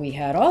business. So we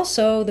had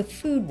also the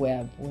food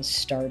web was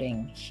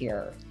starting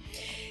here.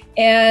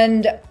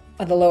 And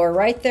on the lower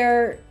right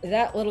there,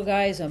 that little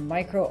guy is a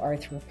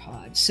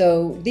microarthropod.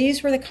 So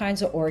these were the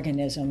kinds of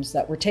organisms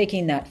that were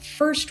taking that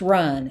first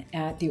run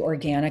at the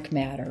organic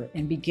matter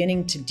and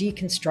beginning to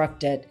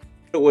deconstruct it.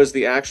 It was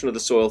the action of the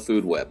soil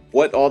food web.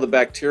 What all the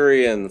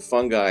bacteria and the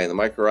fungi and the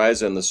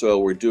mycorrhiza in the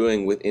soil were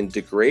doing in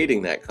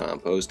degrading that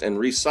compost and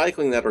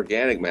recycling that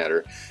organic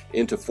matter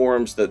into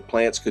forms that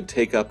plants could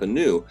take up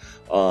anew,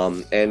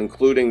 and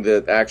including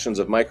the actions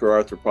of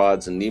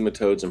microarthropods and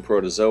nematodes and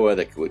protozoa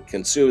that would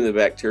consume the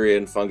bacteria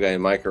and fungi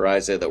and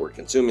mycorrhiza that were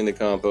consuming the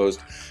compost.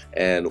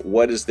 And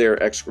what is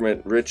their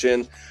excrement rich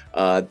in?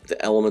 The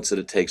elements that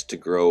it takes to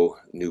grow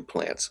new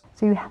plants.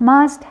 So you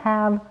must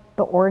have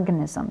the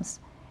organisms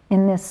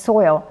in this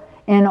soil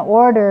in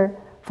order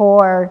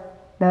for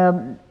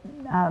the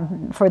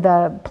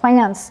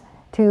plants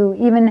to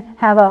even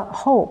have a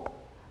hope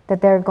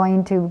that they're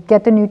going to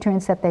get the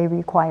nutrients that they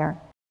require.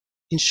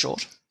 In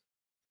short,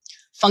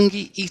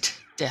 fungi eat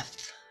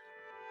death,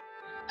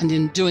 and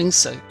in doing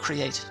so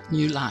create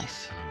new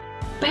life.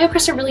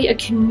 Biocrusts are really a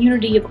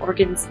community of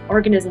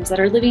organisms that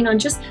are living on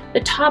just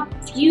the top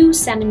few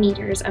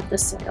centimeters of the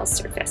soil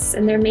surface.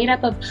 And they're made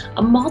up of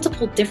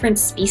multiple different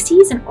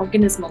species and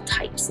organismal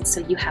types. And so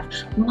you have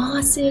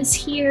mosses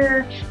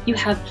here, you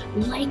have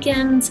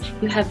lichens,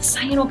 you have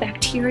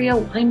cyanobacteria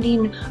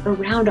winding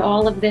around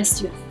all of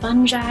this, you have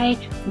fungi,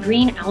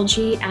 green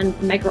algae, and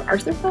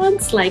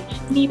microarthropods like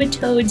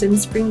nematodes and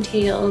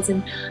springtails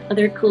and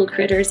other cool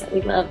critters that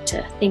we love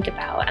to think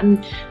about.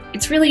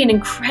 It's really an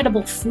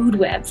incredible food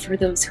web for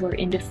those who are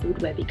into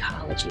food web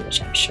ecology,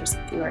 which I'm sure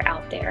some of you are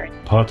out there.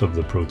 Part of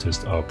the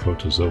protists are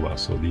protozoa,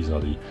 so these are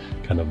the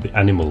kind of the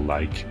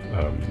animal-like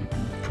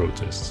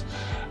protists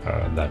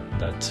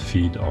that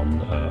feed on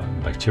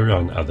bacteria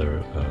and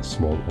other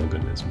small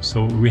organisms.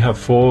 So we have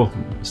four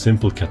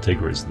simple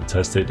categories: the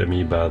testate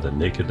amoeba, the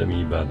naked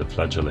amoeba, the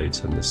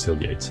flagellates, and the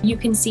ciliates. You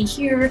can see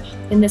here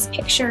in this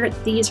picture,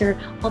 these are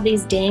all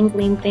these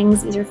dangling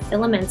things. These are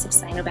filaments of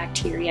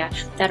cyanobacteria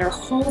that are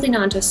holding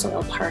onto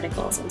soil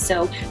particles. And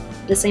so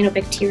the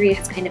cyanobacteria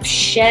has kind of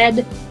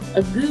shed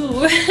a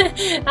goo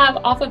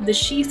off of the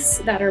sheaths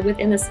that are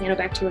within the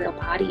cyanobacterial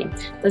body, and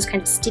those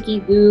kind of sticky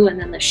goo and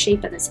then the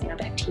shape of the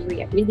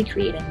cyanobacteria really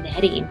create a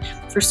netting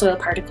for soil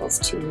particles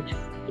to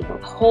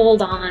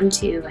hold on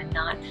to and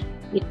not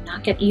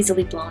get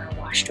easily blown or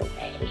washed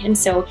away. And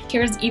so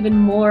here's even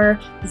more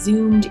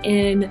zoomed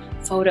in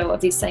photo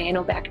of these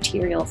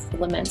cyanobacterial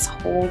filaments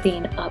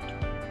holding up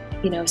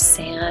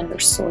sand or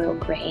soil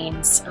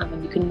grains,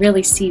 and you can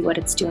really see what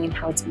it's doing,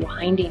 how it's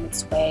winding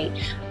its way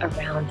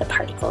around the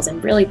particles.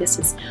 And really this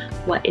is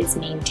what is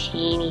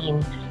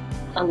maintaining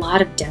a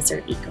lot of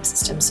desert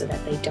ecosystems so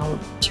that they don't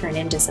turn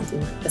into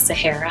something like the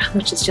Sahara,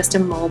 which is just a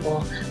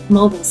mobile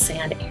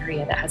sand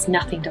area that has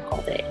nothing to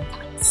hold it in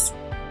place.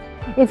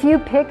 If you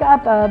pick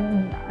up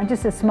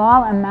just a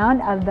small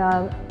amount of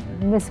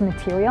this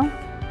material,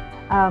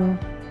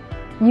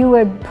 you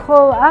would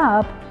pull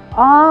up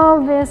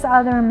all this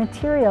other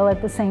material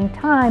at the same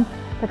time,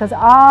 because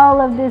all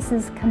of this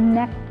is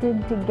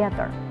connected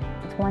together.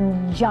 It's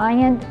one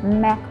giant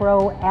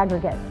macro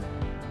aggregate,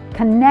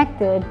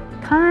 connected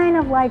kind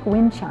of like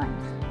wind chimes.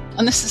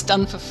 And this is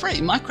done for free.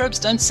 Microbes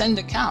don't send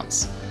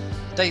accounts.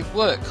 They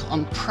work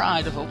on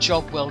pride of a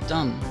job well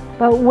done.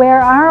 But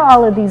where are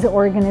all of these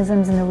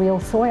organisms in the real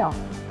soil?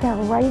 They're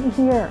right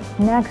here,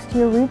 next to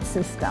your root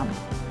system.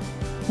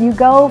 You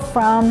go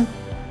from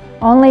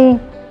only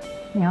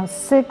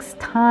 6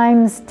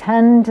 times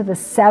 10 to the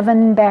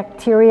 7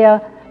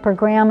 bacteria per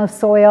gram of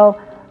soil,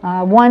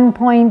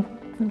 1.35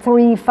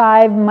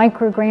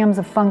 micrograms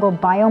of fungal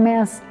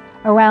biomass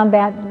around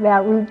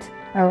that root,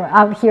 or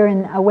out here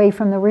and away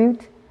from the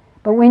root.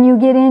 But when you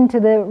get into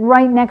the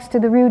right next to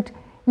the root,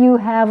 you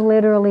have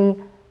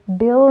literally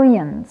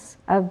billions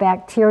of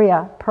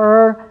bacteria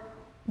per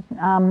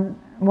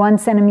 1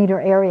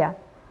 centimeter area.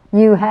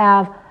 You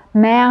have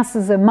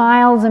masses of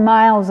miles and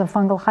miles of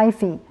fungal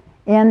hyphae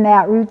in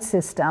that root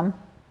system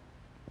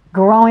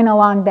growing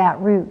along that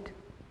root.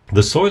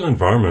 The soil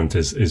environment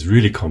is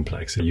really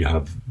complex. You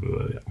have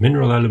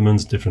mineral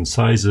elements, different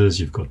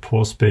sizes, you've got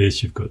pore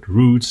space, you've got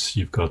roots,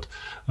 you've got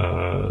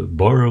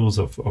burrows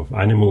of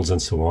animals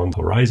and so on,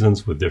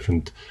 horizons with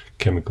different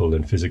chemical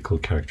and physical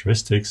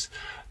characteristics,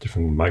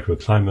 different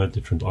microclimate,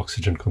 different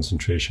oxygen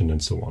concentration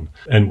and so on.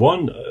 And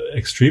one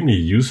extremely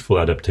useful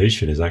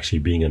adaptation is actually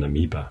being an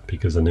amoeba,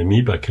 because an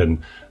amoeba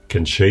can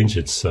change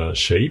its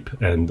shape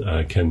and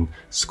can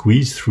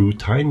squeeze through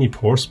tiny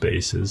pore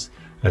spaces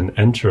and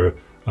enter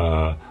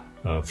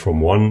from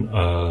one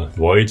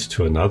void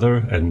to another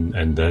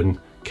and then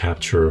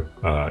capture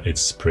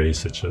its prey,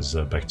 such as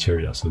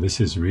bacteria. So this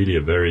is really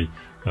a very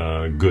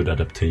good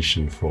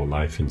adaptation for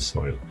life in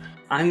soil.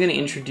 I'm going to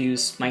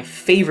introduce my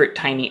favorite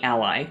tiny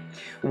ally,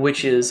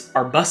 which is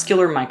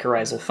arbuscular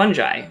mycorrhizal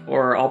fungi,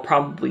 or I'll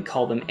probably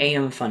call them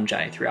AM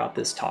fungi throughout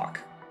this talk.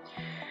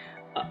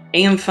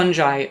 AM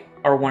fungi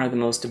are one of the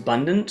most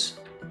abundant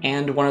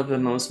and one of the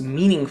most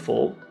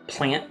meaningful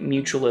plant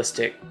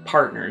mutualistic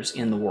partners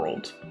in the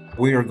world.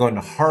 We are going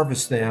to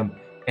harvest them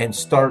and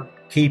start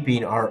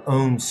keeping our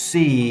own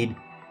seed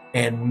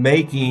and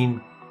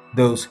making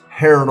those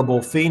heritable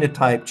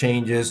phenotype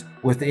changes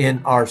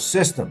within our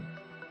system.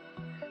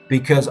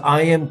 Because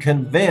I am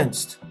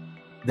convinced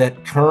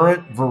that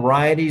current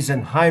varieties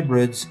and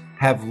hybrids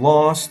have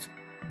lost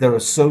their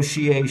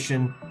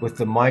association with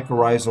the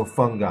mycorrhizal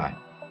fungi.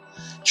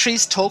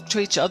 Trees talk to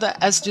each other,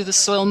 as do the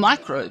soil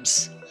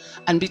microbes,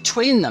 and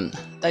between them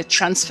they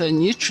transfer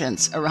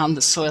nutrients around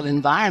the soil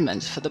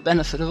environment for the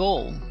benefit of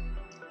all.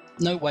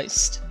 No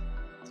waste.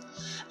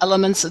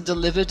 Elements are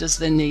delivered as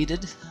they're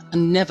needed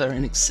and never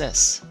in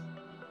excess.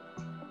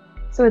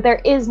 So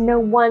there is no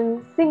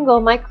one single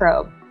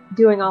microbe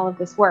doing all of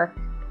this work.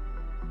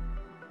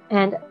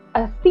 And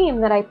a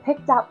theme that I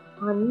picked up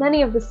on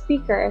many of the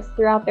speakers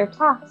throughout their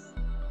talks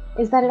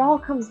is that it all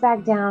comes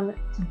back down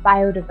to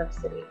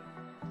biodiversity.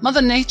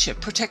 Mother Nature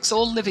protects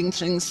all living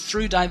things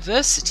through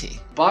diversity.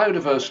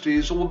 Biodiversity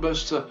is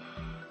almost a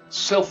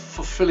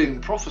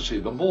self-fulfilling prophecy.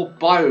 The more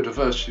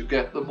biodiverse you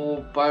get, the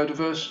more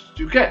biodiverse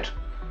you get.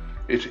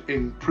 It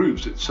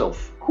improves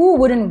itself. Who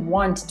wouldn't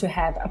want to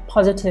have a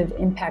positive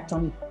impact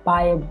on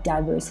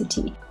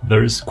biodiversity?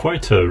 There is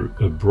quite a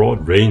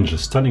broad range, a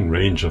stunning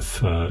range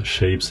of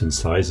shapes and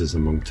sizes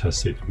among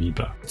tested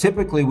amoeba.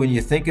 Typically, when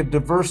you think of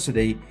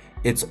diversity,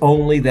 it's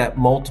only that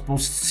multiple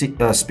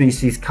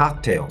species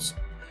cocktails.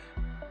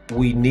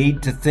 We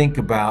need to think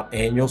about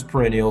annuals,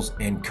 perennials,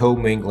 and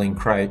commingling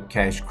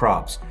cash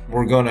crops.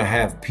 We're going to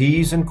have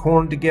peas and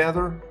corn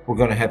together. We're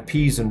going to have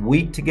peas and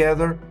wheat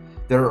together.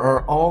 There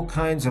are all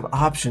kinds of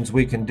options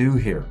we can do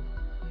here.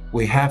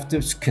 We have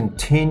to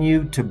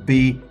continue to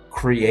be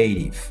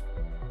creative.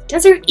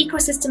 Desert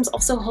ecosystems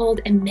also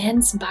hold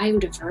immense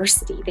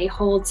biodiversity. They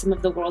hold some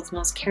of the world's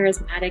most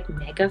charismatic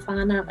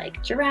megafauna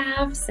like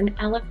giraffes and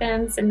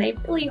elephants, and they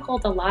really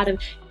hold a lot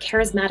of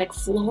charismatic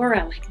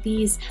flora like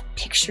these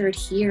pictured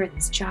here,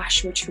 these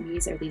Joshua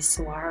trees or these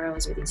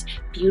saguaros or these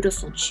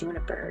beautiful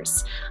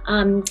junipers.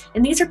 And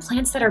these are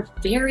plants that are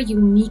very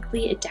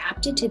uniquely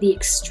adapted to the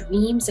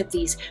extremes of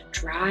these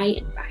dry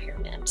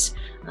environments.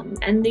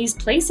 And these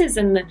places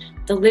and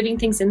the living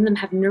things in them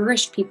have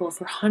nourished people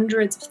for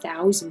hundreds of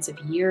thousands of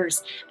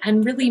years.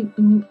 And really,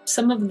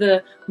 some of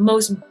the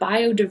most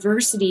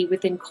biodiversity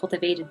within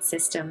cultivated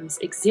systems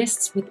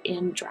exists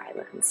within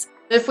drylands.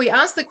 If we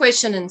ask the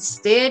question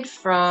instead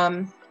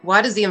from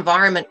why does the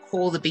environment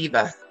call the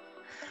beaver,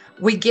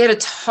 we get a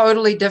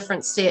totally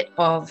different set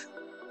of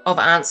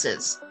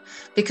answers.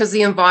 Because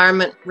the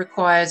environment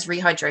requires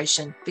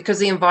rehydration, because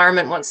the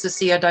environment wants to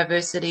see a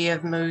diversity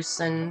of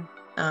moose and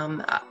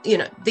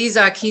these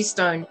are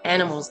keystone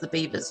animals, the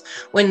beavers.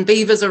 When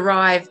beavers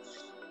arrive,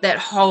 that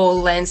whole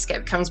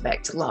landscape comes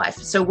back to life.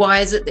 So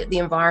why is it that the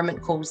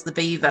environment calls the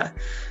beaver?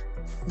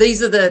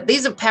 These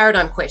are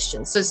paradigm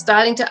questions. So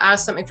starting to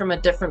ask something from a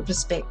different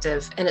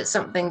perspective, and it's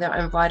something that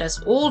I invite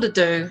us all to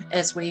do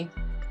as we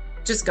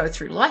just go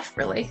through life,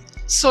 really.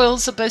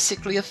 Soils are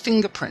basically a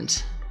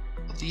fingerprint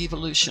of the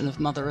evolution of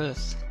Mother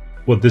Earth.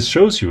 What this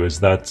shows you is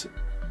that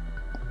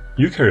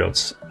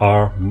eukaryotes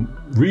are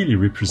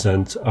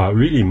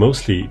really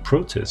mostly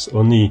protists.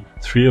 Only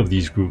 3 of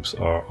these groups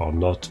are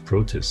not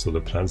protists, so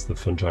the plants, the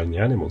fungi, and the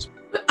animals.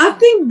 I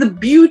think the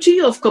beauty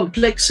of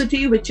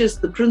complexity, which is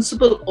the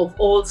principle of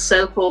all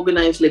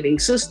self-organized living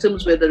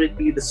systems, whether it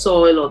be the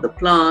soil or the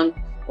plant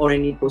or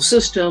an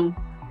ecosystem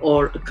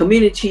or a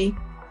community,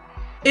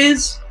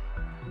 is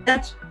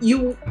that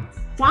you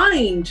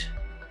find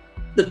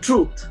the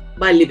truth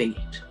by living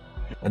it.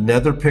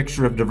 Another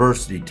picture of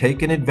diversity,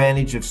 taking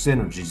advantage of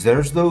synergies.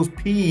 There's those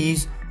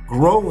peas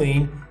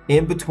growing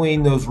in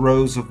between those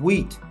rows of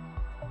wheat.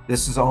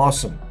 This is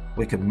awesome.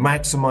 We can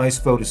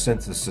maximize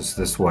photosynthesis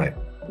this way.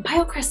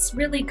 biocrests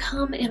really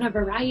come in a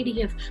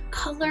variety of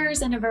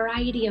colors and a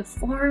variety of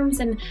forms,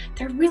 and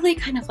they're really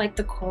kind of like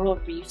the coral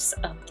reefs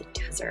of the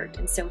desert.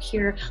 And so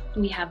here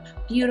we have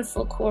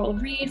beautiful coral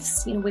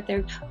reefs, with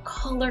their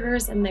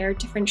colors and their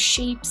different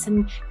shapes,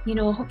 and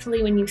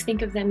hopefully when you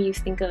think of them, you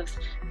think of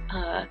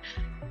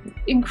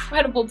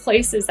incredible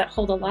places that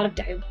hold a lot of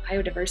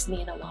biodiversity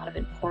and a lot of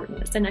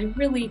importance. And I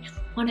really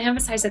want to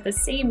emphasize that the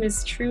same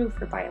is true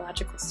for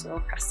biological soil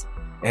crests.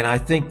 And I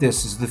think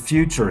this is the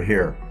future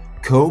here.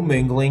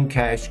 Co-mingling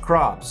cash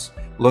crops.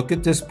 Look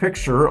at this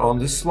picture on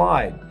this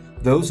slide.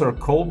 Those are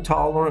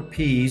cold-tolerant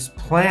peas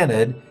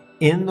planted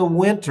in the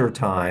winter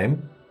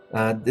time.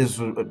 This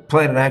was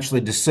planted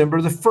actually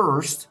December the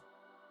 1st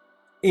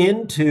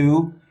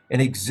into an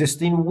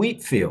existing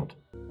wheat field.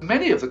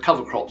 Many of the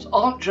cover crops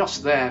aren't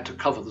just there to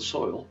cover the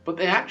soil, but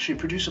they actually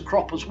produce a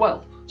crop as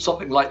well.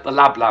 Something like the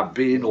lab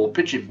bean or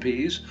pigeon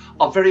peas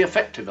are very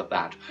effective at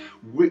that.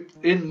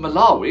 In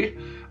Malawi,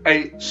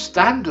 a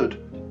standard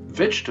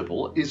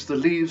vegetable is the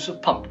leaves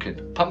of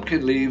pumpkin.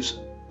 Pumpkin leaves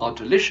are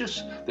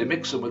delicious. They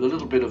mix them with a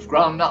little bit of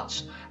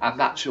groundnuts, and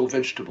that's your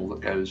vegetable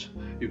that goes.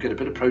 You get a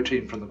bit of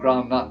protein from the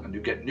groundnut, and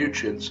you get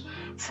nutrients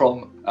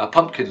from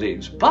pumpkin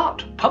leaves.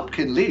 But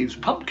pumpkin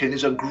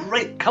is a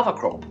great cover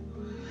crop.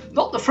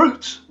 Not the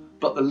fruits,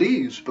 but the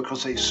leaves,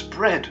 because they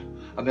spread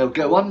and they'll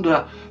go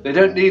under, they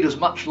don't need as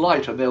much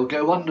light, and they'll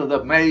go under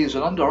the maize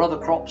and under other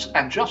crops,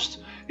 and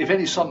just if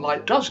any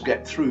sunlight does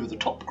get through the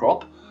top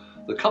crop,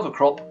 the cover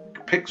crop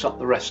picks up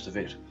the rest of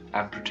it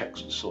and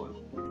protects the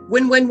soil.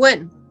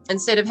 Win-win-win.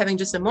 Instead of having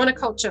just a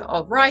monoculture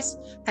of rice,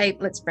 hey,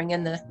 let's bring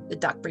in the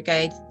duck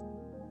brigade.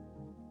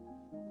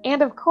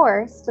 And of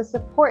course, to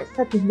support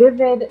such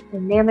vivid,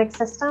 dynamic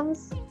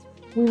systems,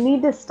 we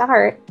need to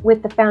start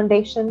with the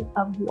foundation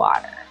of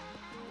water.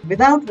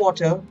 Without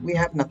water, we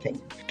have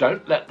nothing.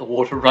 Don't let the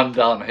water run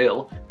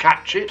downhill.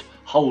 Catch it,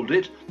 hold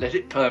it, let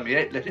it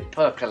permeate, let it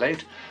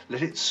percolate,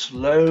 let it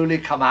slowly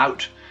come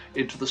out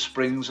into the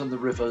springs and the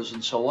rivers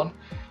and so on.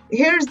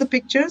 Here's the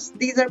pictures.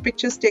 These are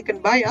pictures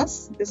taken by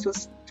us. This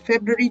was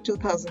February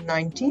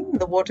 2019,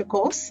 the water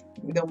course,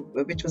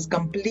 which was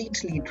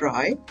completely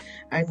dry,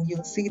 and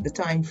you'll see the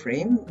time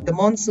frame. The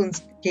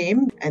monsoons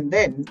came, and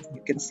then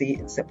you can see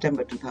in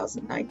September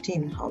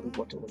 2019 how the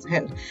water was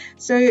held.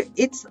 So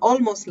it's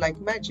almost like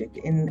magic.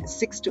 In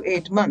 6 to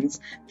 8 months,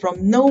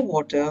 from no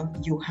water,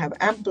 you have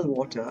ample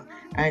water,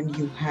 and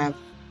you have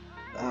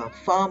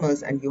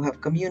farmers and you have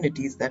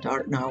communities that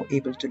are now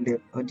able to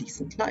live a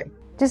decent life.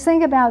 Just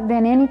think about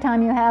then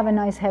anytime you have a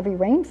nice heavy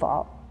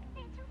rainfall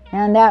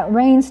and that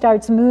rain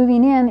starts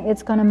moving in,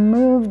 it's going to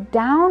move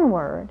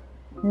downward,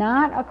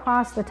 not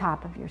across the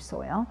top of your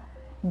soil,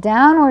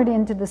 downward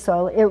into the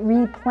soil. It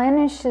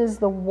replenishes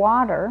the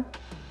water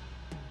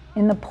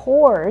in the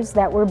pores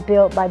that were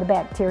built by the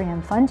bacteria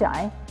and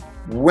fungi.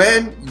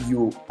 When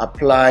you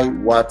apply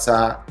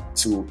water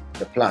to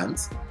the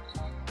plants,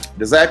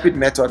 the Zypid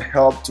method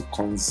helps to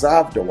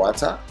conserve the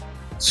water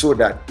so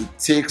that it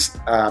takes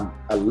a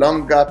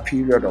longer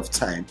period of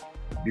time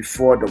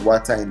before the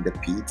water in the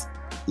pit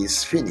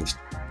is finished.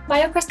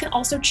 Biocrest can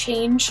also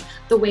change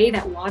the way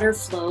that water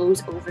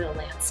flows over the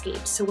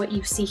landscape. So what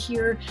you see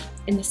here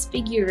in this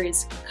figure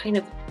is kind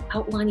of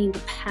outlining the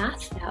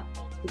path that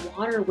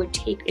water would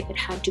take if it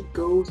had to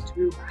go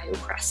through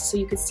biocrest. So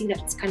you can see that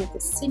it's kind of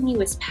this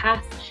sinuous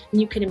path, and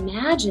you can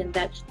imagine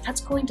that that's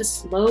going to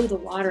slow the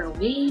water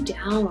way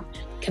down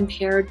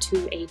compared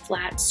to a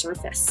flat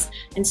surface.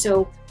 And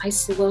so by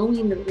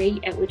slowing the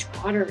rate at which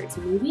water is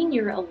moving,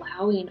 you're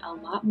allowing a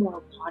lot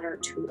more water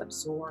to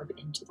absorb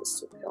into the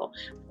soil.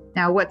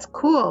 Now what's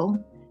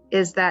cool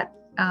is that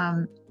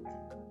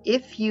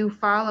if you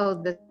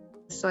follow the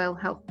soil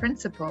health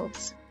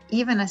principles,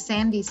 even a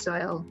sandy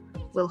soil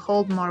will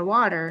hold more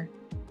water.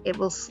 It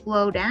will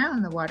slow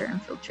down the water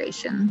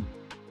infiltration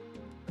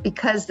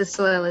because the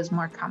soil is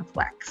more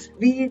complex.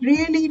 We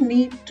really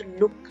need to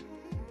look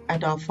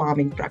at our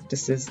farming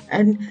practices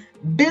and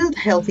build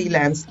healthy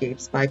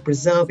landscapes by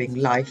preserving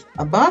life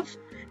above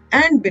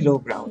and below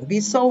ground.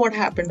 We saw what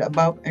happened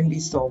above and we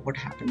saw what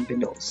happened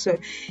below. So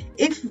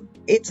if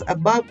it's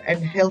above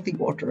and healthy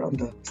water on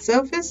the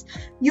surface,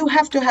 you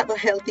have to have a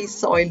healthy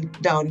soil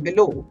down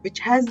below, which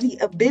has the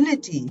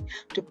ability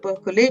to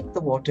percolate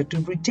the water, to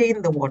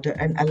retain the water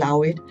and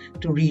allow it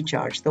to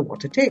recharge the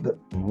water table.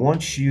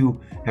 Once you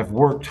have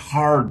worked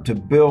hard to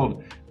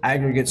build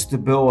aggregate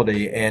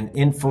stability and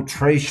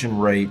infiltration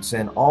rates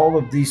and all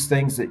of these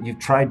things that you've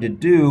tried to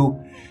do,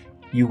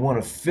 you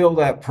want to fill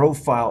that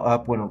profile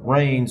up when it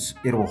rains.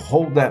 It'll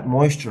hold that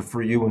moisture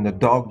for you when the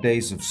dog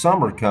days of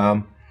summer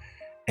come.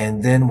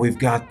 And then we've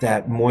got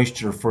that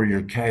moisture for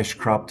your cash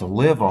crop to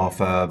live off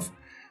of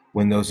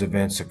when those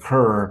events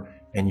occur.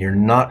 And you're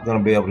not going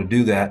to be able to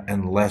do that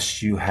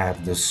unless you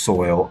have the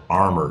soil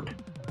armored.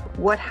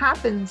 What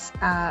happens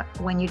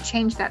when you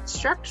change that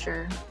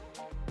structure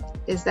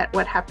is that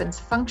what happens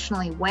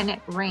functionally when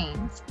it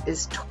rains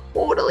is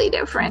totally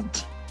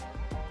different.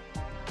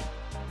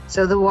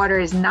 So the water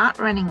is not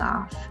running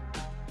off.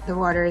 The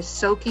water is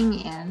soaking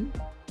in.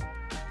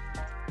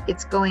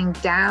 It's going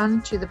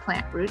down to the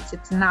plant roots.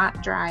 It's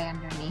not dry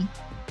underneath.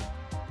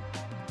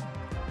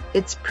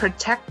 It's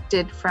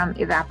protected from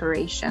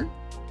evaporation.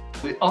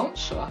 The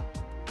answer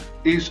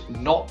is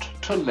not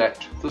to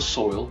let the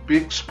soil be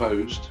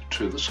exposed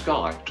to the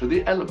sky, to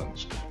the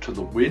elements, to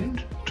the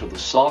wind, to the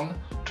sun,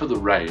 to the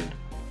rain.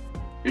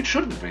 It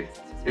shouldn't be.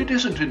 It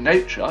isn't in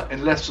nature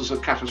unless there's a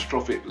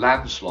catastrophic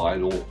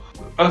landslide or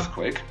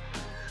earthquake.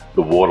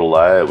 The water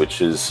layer,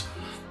 which is,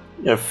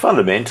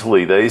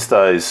 fundamentally these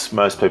days,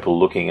 most people are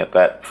looking at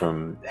that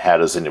from how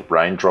does a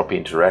raindrop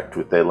interact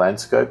with their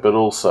landscape, but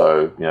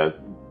also,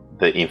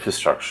 the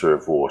infrastructure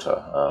of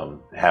water,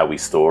 how we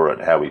store it,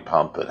 how we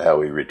pump it, how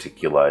we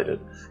reticulate it,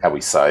 how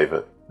we save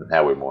it, and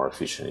how we're more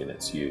efficient in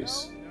its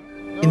use.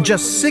 In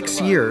just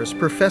 6 years,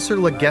 Professor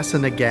Legessa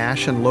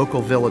Nagash and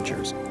local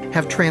villagers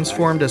have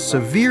transformed a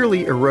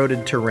severely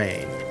eroded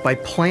terrain by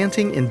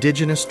planting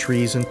indigenous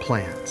trees and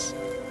plants.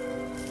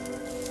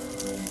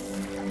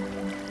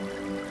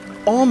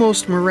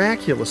 Almost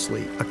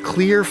miraculously, a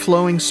clear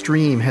flowing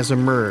stream has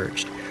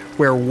emerged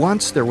where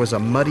once there was a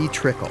muddy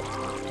trickle.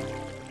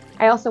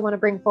 I also want to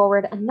bring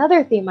forward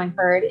another theme I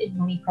heard in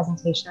many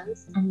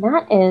presentations, and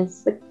that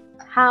is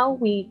how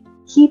we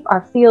keep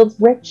our fields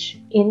rich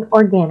in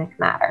organic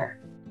matter.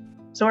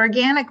 So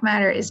organic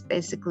matter is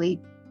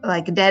basically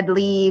like dead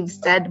leaves,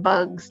 dead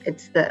bugs.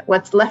 It's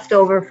what's left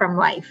over from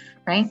life,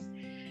 right?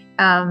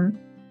 And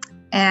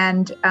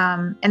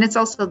it's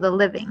also the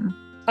living.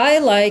 I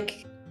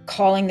like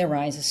calling the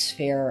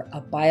rhizosphere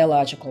a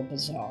biological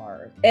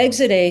bazaar.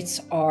 Exudates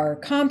are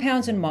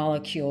compounds and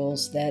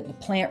molecules that the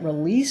plant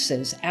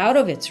releases out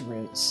of its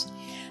roots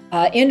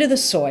into the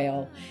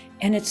soil,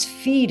 and it's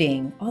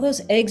feeding, all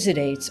those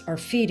exudates are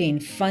feeding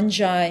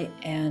fungi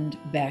and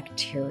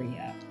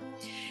bacteria.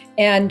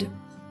 And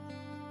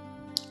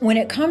when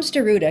it comes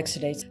to root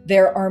exudates,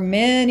 there are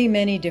many,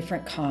 many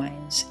different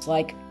kinds,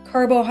 like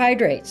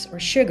carbohydrates or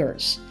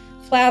sugars,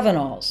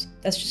 flavanols,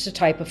 that's just a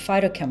type of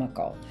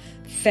phytochemical,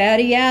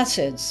 fatty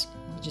acids,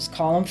 we just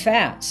call them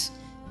fats,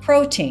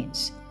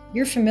 proteins.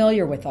 You're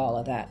familiar with all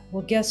of that.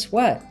 Well, guess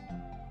what?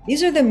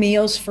 These are the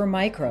meals for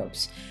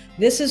microbes.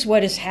 This is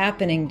what is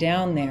happening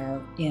down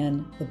there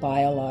in the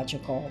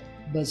biological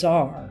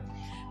bazaar.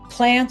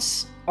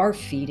 Plants are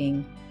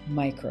feeding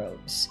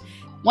microbes.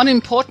 One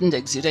important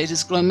exudate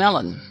is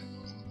glomelin.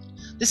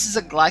 This is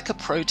a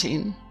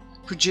glycoprotein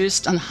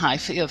produced on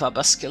hyphae of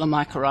arbuscular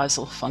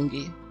mycorrhizal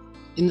fungi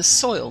in the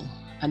soil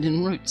and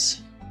in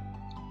roots.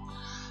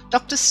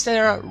 Dr.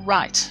 Sarah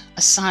Wright,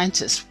 a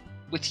scientist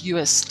with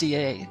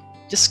USDA,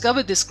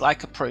 discovered this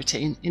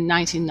glycoprotein in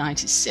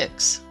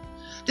 1996.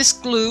 This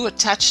glue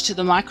attached to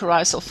the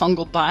mycorrhizal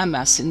fungal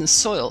biomass in the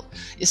soil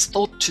is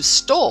thought to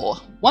store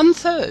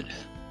 1/3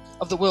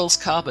 of the world's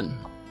carbon.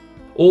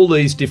 All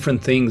these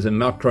different things and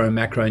macro and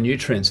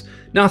macronutrients,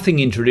 nothing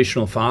in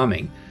traditional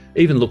farming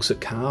even looks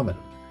at carbon.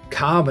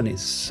 Carbon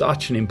is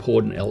such an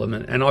important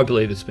element, and I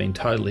believe it's been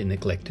totally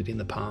neglected in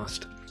the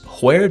past.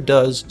 Where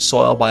does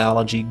soil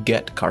biology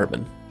get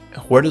carbon?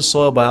 Where does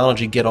soil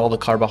biology get all the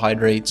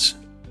carbohydrates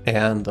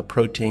and the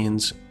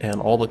proteins and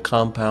all the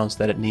compounds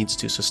that it needs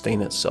to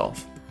sustain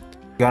itself?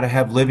 Got to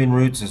have living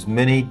roots as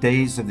many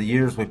days of the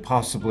year as we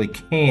possibly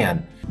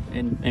can.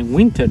 And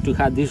winter to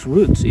have these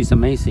roots is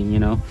amazing,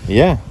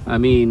 Yeah. I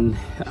mean,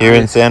 Here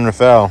in San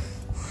Rafael.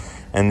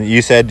 And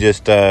you said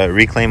just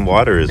reclaimed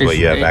water is what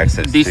you have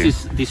access to.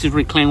 This is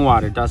reclaimed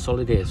water. That's all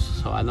it is.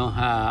 So I don't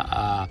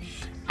have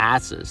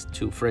access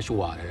to fresh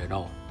water at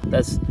all.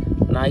 That's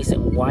nice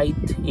and white,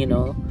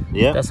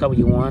 Yeah. That's how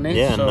you want it.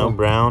 Yeah, so, no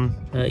brown.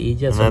 You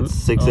just, and that's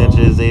 6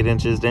 inches, 8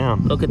 inches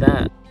down. Look at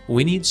that.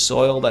 We need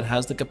soil that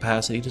has the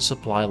capacity to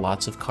supply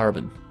lots of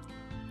carbon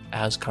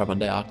as carbon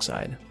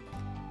dioxide.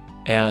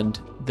 And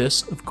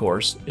this, of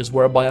course, is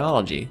where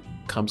biology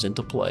comes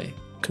into play.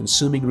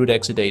 Consuming root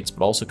exudates,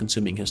 but also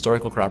consuming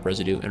historical crop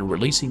residue and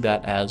releasing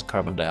that as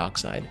carbon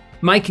dioxide.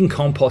 Making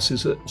compost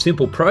is a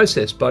simple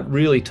process, but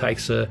really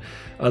takes a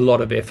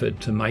lot of effort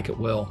to make it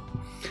well.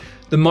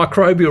 The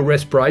microbial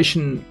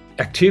respiration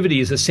activity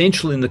is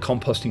essential in the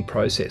composting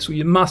process. Well,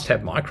 you must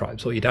have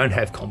microbes or you don't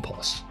have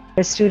compost.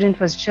 The student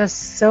was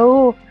just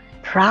so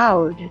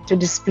proud to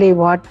display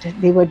what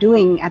they were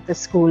doing at the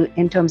school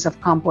in terms of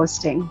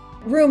composting.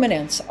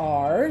 Ruminants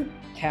are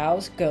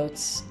cows,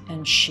 goats,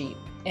 and sheep.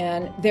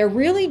 And they're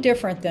really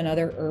different than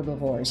other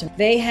herbivores.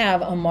 They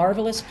have a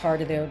marvelous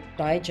part of their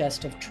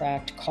digestive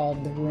tract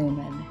called the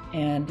rumen.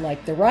 And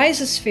like the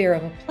rhizosphere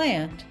of a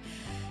plant,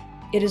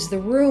 it is the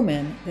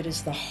rumen that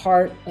is the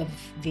heart of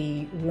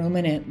the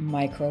ruminant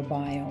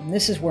microbiome.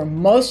 This is where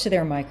most of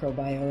their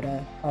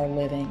microbiota are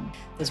living.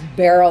 This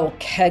barrel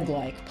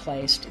keg-like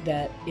place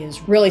that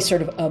is really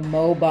sort of a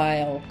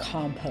mobile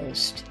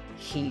compost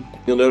heap.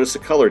 You'll notice a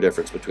color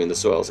difference between the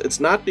soils. It's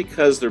not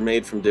because they're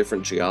made from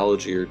different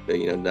geology or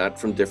not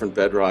from different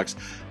bedrocks.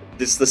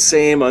 It's the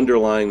same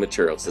underlying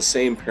material. It's the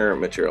same parent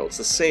material. It's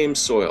the same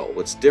soil.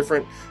 What's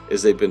different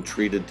is they've been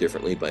treated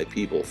differently by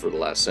people for the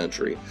last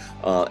century.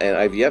 And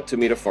I've yet to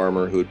meet a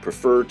farmer who would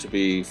prefer to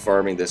be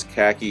farming this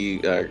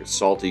khaki,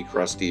 salty,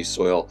 crusty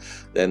soil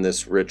than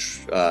this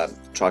rich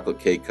chocolate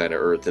cake kind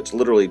of earth that's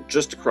literally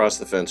just across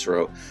the fence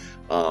row.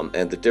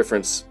 And the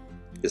difference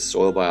is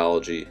soil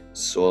biology,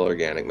 soil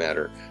organic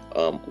matter.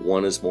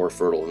 One is more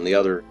fertile than the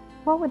other.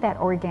 What would that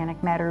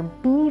organic matter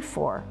be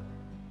for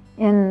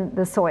in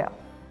the soil?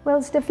 Well,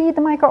 it's to feed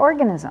the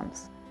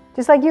microorganisms.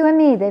 Just like you and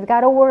me, they've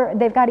got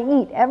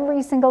to eat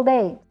every single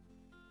day.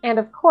 And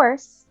of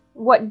course,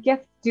 what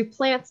gift do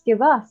plants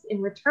give us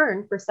in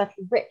return for such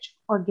rich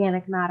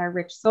organic matter,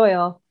 rich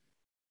soil?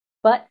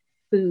 But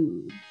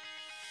food.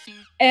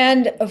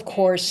 And of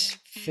course,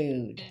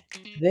 food.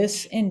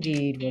 This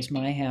indeed was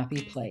my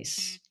happy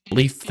place.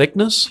 Leaf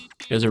thickness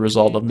is a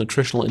result of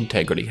nutritional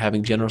integrity,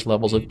 having generous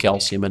levels of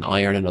calcium and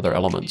iron and other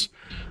elements.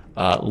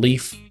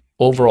 Leaf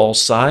overall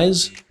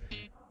size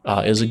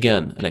is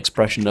again an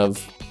expression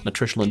of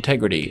nutritional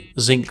integrity,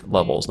 zinc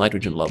levels,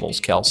 nitrogen levels,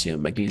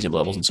 calcium, magnesium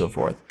levels, and so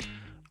forth.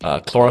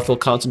 Chlorophyll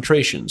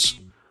concentrations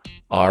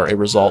are a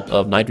result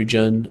of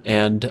nitrogen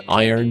and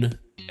iron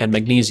and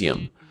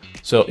magnesium.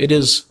 So it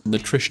is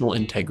nutritional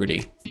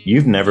integrity.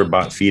 You've never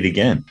bought feed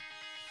again?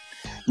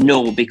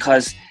 No,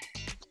 because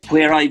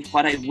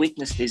what I've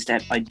witnessed is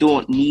that I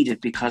don't need it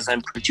because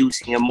I'm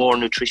producing a more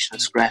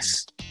nutritious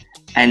grass.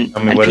 And,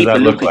 what does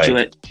that look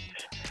like?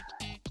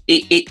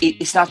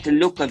 It's not the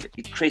look of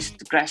it, Chris.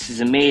 The grass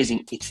is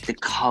amazing. It's the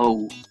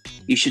cow.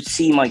 You should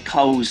see my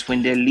cows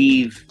when they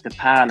leave the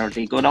parlour.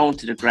 They go down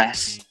to the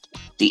grass.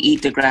 They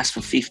eat the grass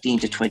for 15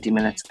 to 20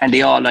 minutes and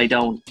they all lie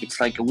down. It's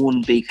like a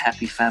one big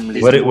happy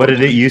family. What did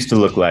it used to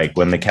look like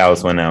when the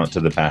cows went out to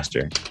the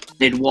pasture?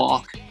 They'd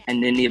walk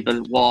and then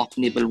nibble, walk,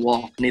 nibble,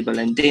 walk, nibble.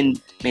 And then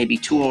maybe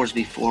 2 hours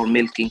before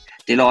milking,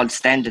 they'll all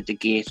stand at the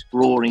gate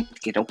roaring to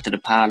get up to the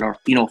parlour,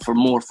 for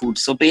more food.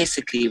 So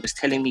basically it was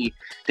telling me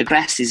the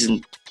grass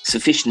isn't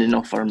sufficient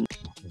enough for them.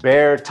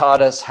 Bear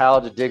taught us how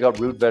to dig up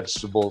root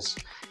vegetables.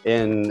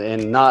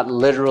 And not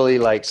literally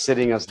like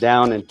sitting us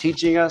down and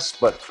teaching us,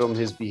 but from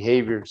his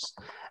behaviors.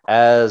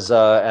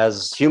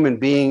 As human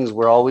beings,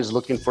 we're always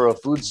looking for a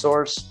food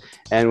source.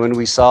 And when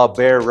we saw a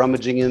bear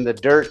rummaging in the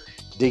dirt,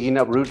 digging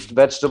up root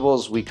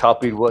vegetables, we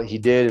copied what he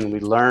did and we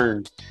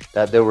learned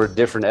that there were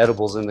different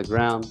edibles in the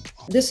ground.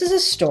 This is a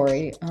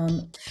story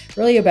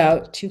really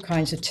about two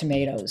kinds of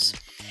tomatoes.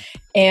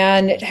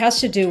 And it has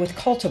to do with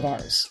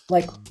cultivars,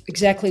 like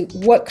exactly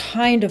what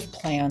kind of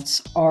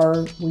plants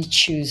are we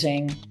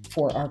choosing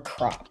for our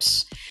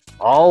crops.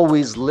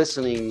 Always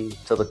listening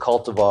to the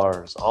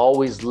cultivars,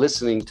 always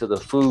listening to the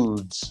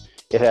foods.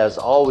 It has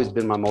always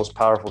been my most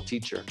powerful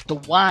teacher. The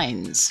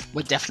wines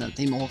were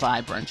definitely more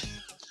vibrant,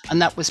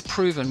 and that was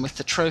proven with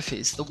the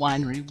trophies the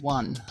winery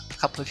won a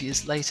couple of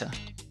years later.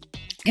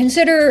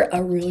 Consider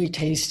a really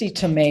tasty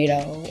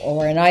tomato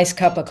or a nice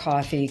cup of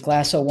coffee,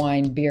 glass of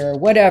wine, beer,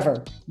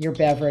 whatever your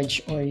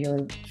beverage or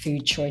your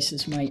food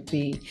choices might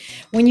be.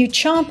 When you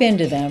chomp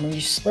into them or you're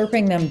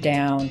slurping them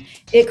down,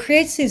 it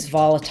creates these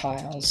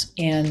volatiles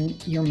in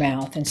your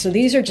mouth. And so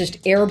these are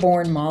just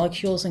airborne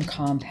molecules and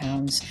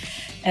compounds.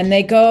 And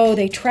they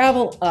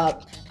travel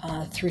up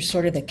through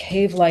sort of the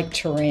cave-like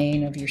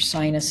terrain of your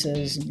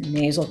sinuses and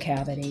your nasal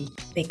cavity.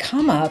 They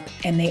come up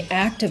and they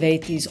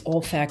activate these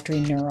olfactory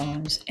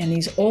neurons. And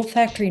these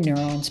olfactory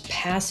neurons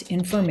pass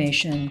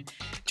information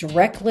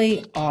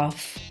directly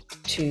off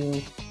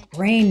to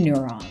brain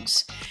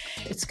neurons.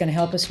 It's going to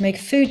help us make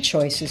food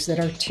choices that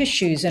our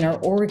tissues and our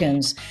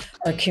organs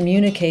are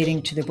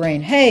communicating to the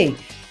brain. Hey,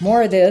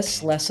 more of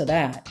this, less of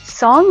that.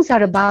 Songs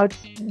are about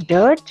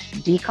dirt,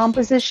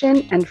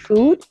 decomposition, and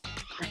food,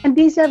 and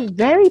these are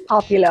very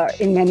popular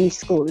in many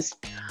schools.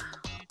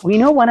 We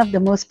know one of the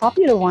most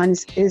popular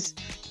ones is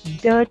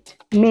Dirt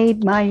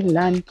Made My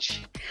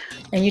Lunch.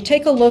 And you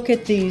take a look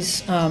at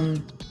these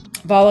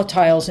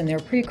volatiles and their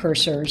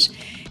precursors,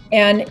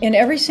 and in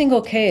every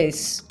single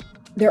case,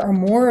 there are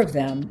more of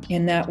them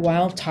in that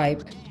wild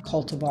type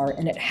cultivar,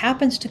 and it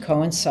happens to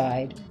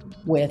coincide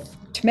with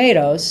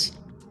tomatoes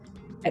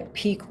at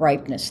peak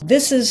ripeness.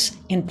 This is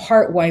in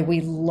part why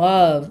we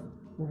love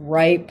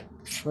ripe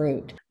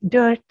fruit.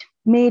 Dirt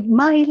made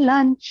my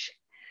lunch.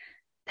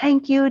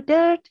 Thank you,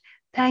 dirt.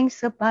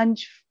 Thanks a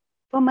bunch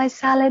for my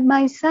salad,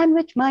 my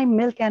sandwich, my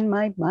milk, and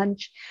my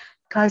munch.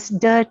 'Cause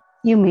dirt,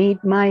 you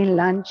made my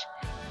lunch.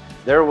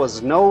 There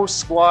was no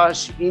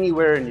squash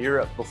anywhere in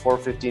Europe before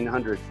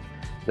 1500.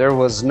 There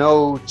was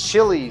no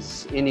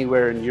chilies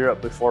anywhere in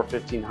Europe before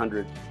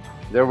 1500.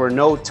 There were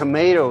no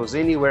tomatoes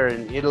anywhere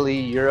in Italy,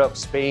 Europe,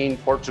 Spain,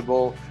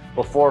 Portugal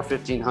before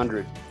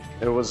 1500.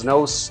 There was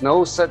no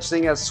such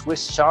thing as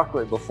Swiss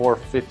chocolate before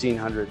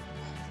 1500.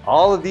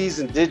 All of these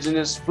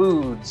indigenous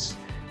foods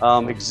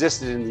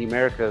existed in the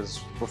Americas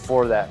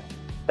before that.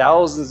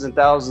 Thousands and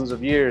thousands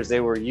of years they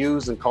were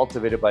used and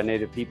cultivated by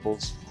native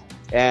peoples.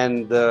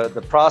 And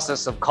the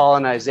process of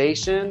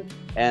colonization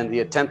and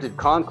the attempted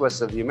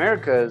conquest of the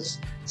Americas,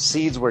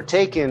 seeds were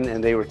taken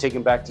and they were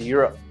taken back to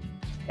Europe.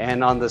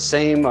 And on the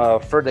same,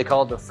 they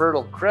call it the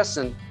Fertile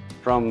Crescent,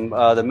 from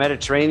the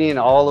Mediterranean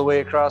all the way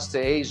across to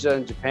Asia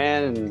and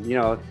Japan and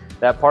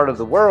that part of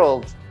the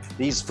world,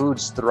 these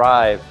foods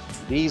thrive.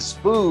 These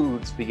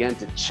foods began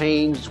to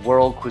change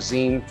world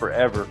cuisine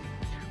forever.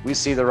 We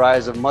see the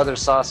rise of mother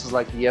sauces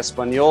like the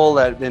Espagnole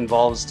that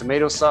involves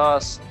tomato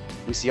sauce.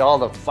 We see all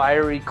the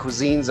fiery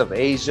cuisines of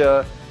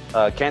Asia,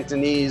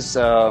 Cantonese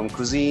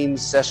cuisine,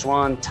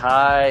 Szechuan,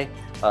 Thai,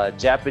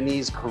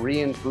 Japanese,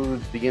 Korean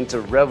foods begin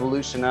to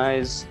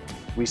revolutionize.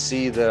 We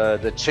see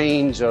the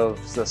change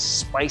of the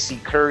spicy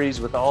curries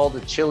with all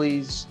the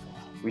chilies.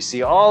 We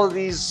see all of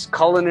these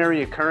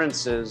culinary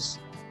occurrences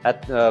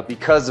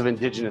because of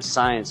indigenous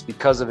science,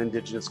 because of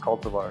indigenous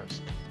cultivars.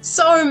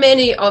 So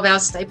many of our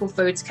staple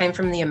foods came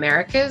from the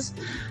Americas.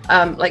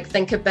 Like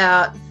think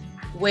about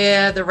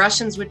where the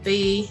Russians would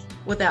be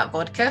without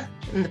vodka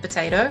and the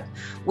potato,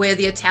 where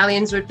the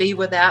Italians would be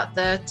without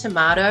the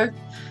tomato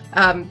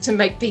to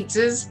make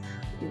pizzas.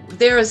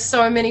 There are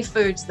so many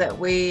foods that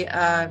we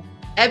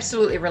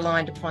absolutely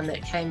relied upon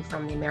that came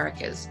from the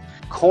Americas.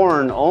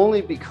 Corn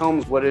only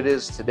becomes what it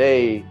is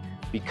today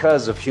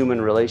because of human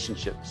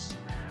relationships.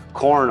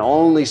 Corn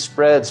only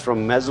spreads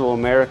from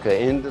Mesoamerica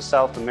into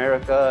South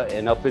America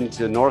and up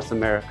into North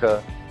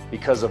America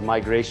because of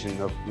migration,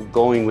 of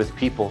going with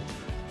people,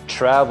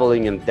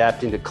 traveling and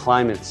adapting to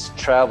climates,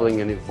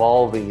 traveling and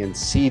evolving and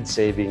seed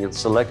saving and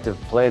selective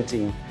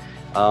planting,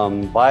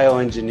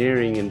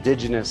 bioengineering,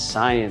 indigenous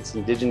science,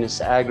 indigenous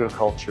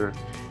agriculture,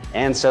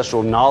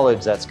 ancestral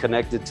knowledge that's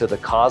connected to the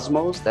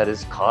cosmos, that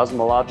is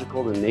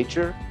cosmological in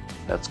nature,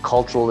 that's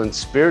cultural and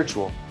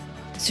spiritual.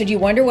 So do you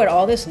wonder what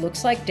all this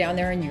looks like down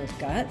there in your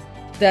gut?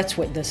 That's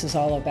what this is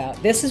all about.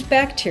 This is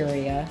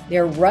bacteria.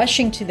 They're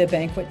rushing to the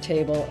banquet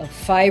table of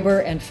fiber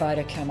and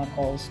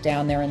phytochemicals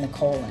down there in the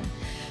colon.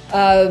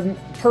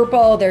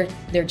 Purple,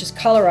 they're just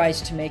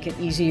colorized to make it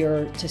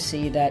easier to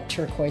see that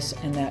turquoise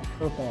and that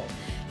purple.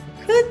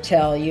 I could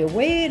tell you,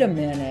 wait a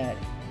minute,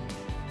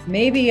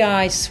 maybe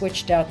I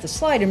switched out the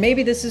slide, or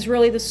maybe this is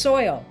really the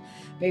soil.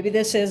 Maybe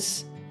this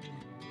is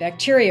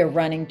bacteria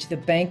running to the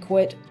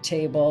banquet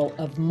table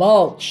of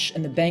mulch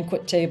and the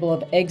banquet table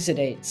of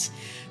exudates.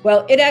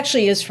 Well, it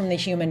actually is from the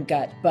human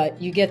gut, but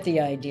you get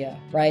the idea,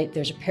 right?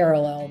 There's a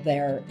parallel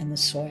there in the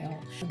soil.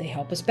 They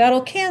help us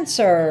battle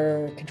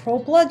cancer, control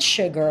blood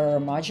sugar,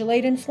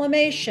 modulate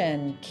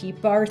inflammation,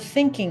 keep our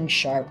thinking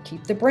sharp,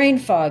 keep the brain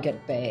fog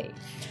at bay,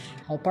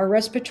 help our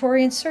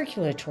respiratory and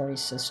circulatory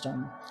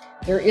system.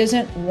 There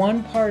isn't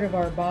one part of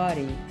our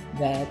body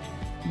that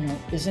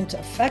isn't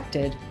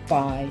affected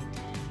by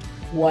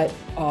what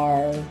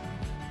our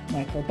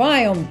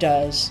microbiome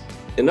does.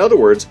 In other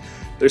words,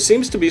 there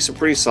seems to be some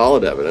pretty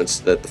solid evidence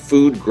that the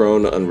food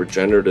grown under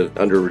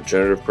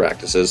regenerative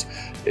practices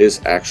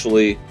is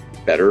actually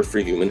better for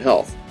human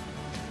health.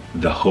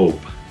 The hope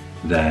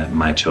that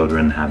my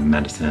children have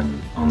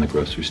medicine on the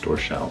grocery store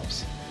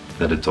shelves,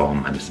 that it's all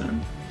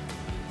medicine,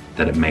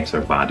 that it makes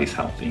our bodies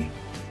healthy.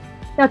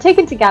 Now,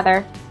 taken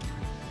together,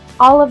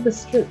 all of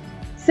the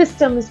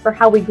systems for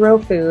how we grow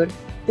food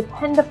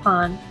depend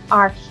upon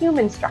our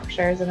human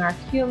structures and our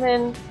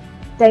human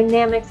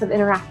dynamics of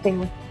interacting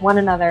with one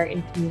another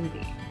in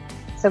community.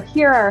 So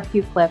here are a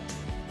few clips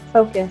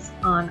focused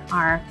on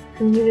our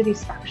community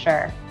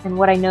structure and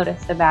what I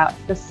noticed about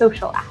the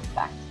social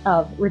aspect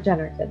of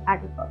regenerative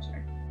agriculture.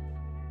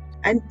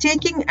 And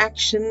taking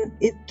action,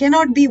 it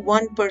cannot be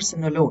one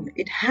person alone.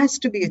 It has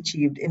to be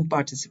achieved in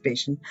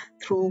participation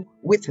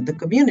with the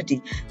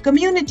community.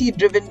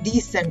 Community-driven,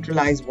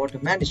 decentralized water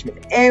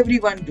management,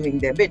 everyone doing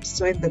their bit.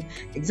 So in the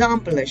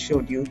example I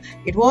showed you,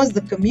 it was the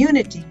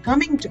community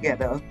coming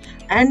together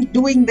and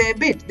doing their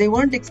bit. They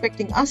weren't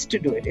expecting us to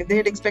do it. If they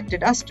had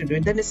expected us to do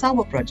it, then it's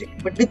our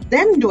project. But with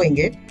them doing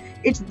it,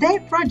 it's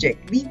their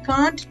project. We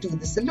can't do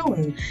this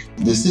alone.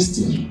 The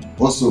system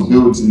also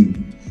builds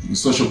in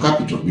social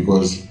capital,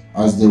 because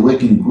as they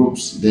work in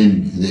groups,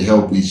 then they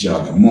help each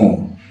other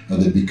more,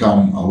 and they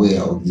become aware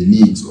of the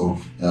needs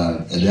of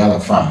the other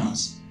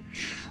farmers.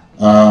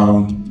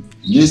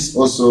 This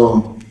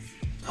also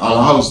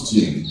allows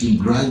them to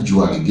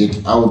gradually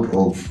get out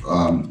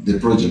of the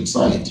project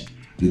site,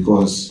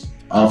 because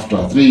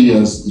after 3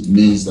 years, it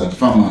means that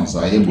farmers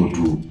are able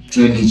to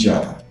train each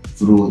other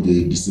through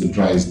the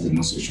decentralized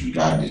demonstration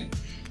garden,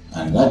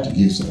 and that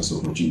gives us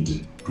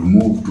opportunity to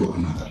move to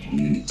another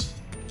community.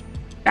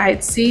 I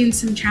had seen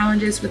some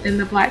challenges within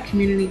the Black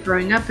community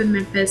growing up in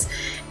Memphis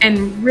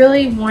and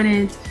really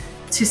wanted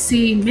to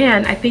see,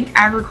 man, I think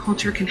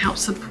agriculture can help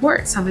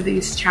support some of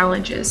these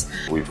challenges.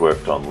 We've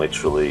worked on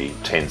literally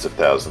tens of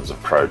thousands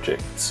of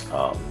projects,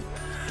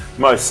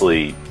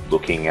 mostly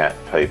looking at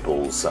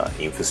people's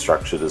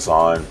infrastructure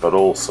design, but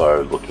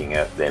also looking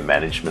at their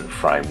management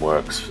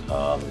frameworks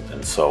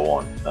and so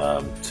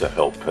on to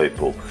help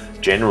people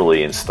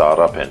generally in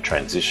startup and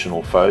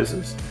transitional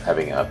phases.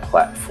 Having a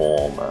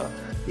platform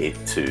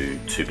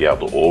to be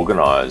able to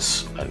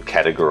organise and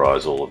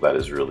categorise all of that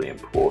is really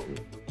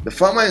important. The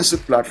Farmer in Suit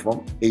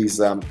platform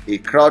is a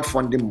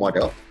crowdfunding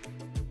model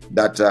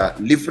that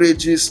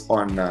leverages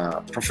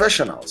on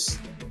professionals,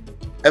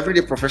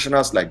 everyday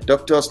professionals like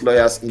doctors,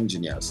 lawyers,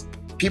 engineers,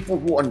 people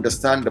who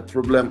understand the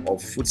problem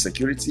of food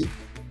security,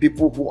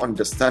 people who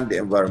understand the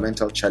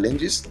environmental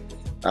challenges,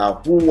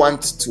 who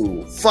want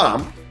to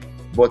farm,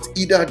 but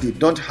either they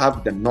don't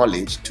have the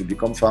knowledge to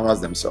become farmers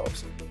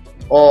themselves,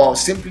 or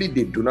simply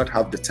they do not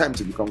have the time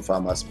to become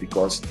farmers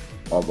because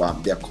of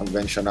their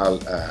conventional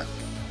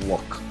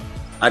work.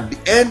 At the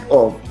end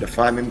of the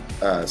farming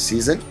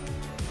season,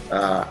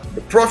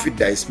 the profit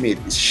that is made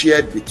is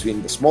shared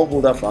between the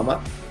smallholder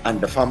farmer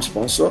and the farm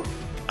sponsor,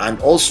 and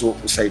also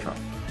the side farm.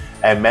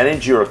 And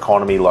manage your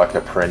economy like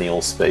a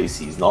perennial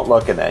species, not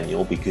like an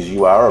annual, because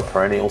you are a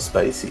perennial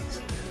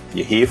species.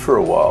 You're here for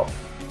a while,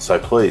 so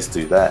please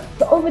do that.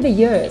 Over the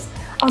years,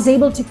 I was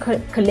able to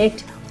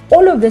collect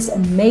all of this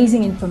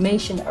amazing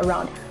information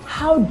around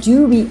how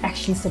do we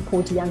actually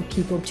support young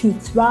people to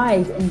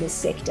thrive in this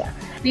sector.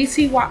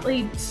 DC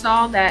Watley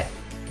saw that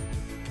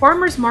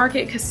farmers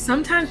market can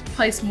sometimes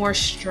place more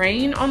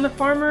strain on the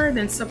farmer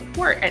than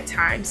support at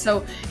times.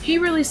 So he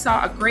really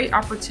saw a great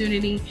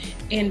opportunity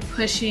in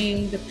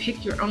pushing the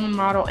pick your own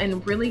model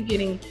and really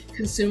getting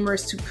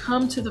consumers to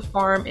come to the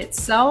farm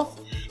itself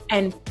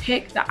and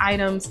pick the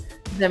items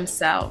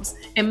themselves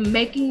and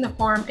making the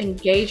farm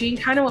engaging,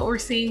 kind of what we're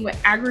seeing with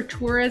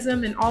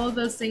agritourism and all of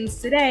those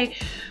things today,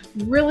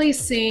 really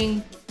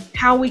seeing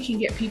how we can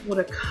get people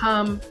to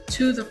come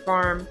to the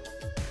farm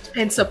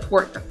and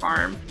support the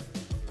farm.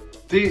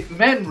 The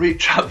men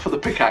reach out for the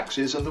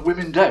pickaxes and the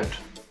women don't.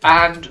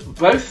 And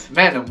both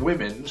men and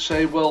women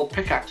say, well,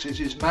 pickaxes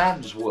is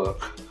man's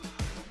work.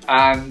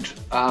 And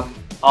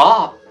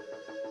our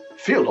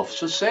field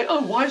officers say,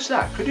 oh, why is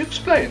that? Could you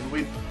explain?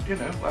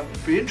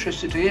 I'd be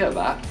interested to hear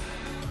that.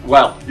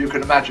 Well, you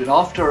can imagine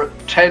after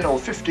 10 or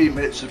 15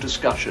 minutes of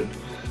discussion,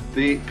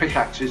 the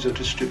pickaxes are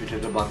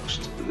distributed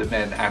amongst the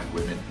men and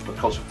women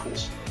because, of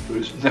course, there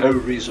is no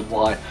reason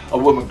why a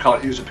woman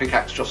can't use a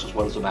pickaxe just as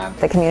well as a man.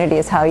 The community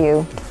is how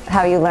you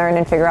learn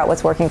and figure out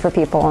what's working for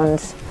people, and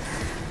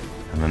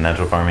the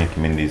natural farming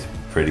community is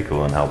pretty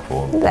cool and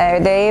helpful.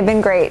 They've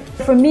been great.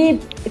 For me,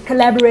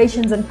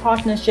 collaborations and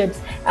partnerships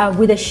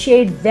with a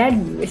shared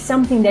value is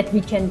something that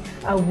we can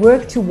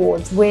work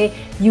towards, where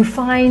you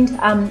find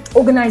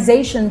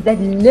organizations that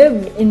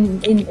live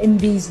in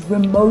these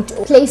remote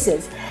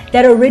places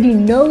that already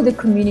know the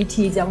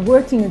communities and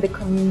working with the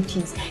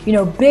communities. You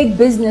know, big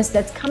business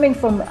that's coming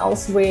from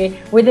elsewhere,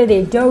 whether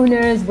they're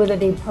donors, whether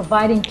they're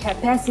providing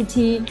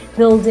capacity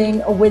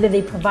building, or whether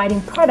they're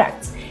providing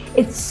products.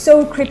 It's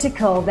so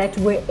critical that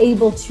we're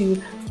able to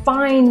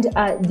find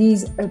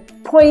these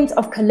points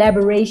of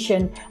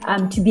collaboration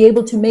to be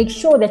able to make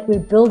sure that we're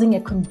building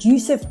a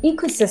conducive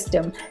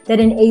ecosystem that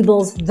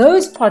enables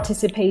those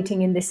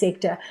participating in the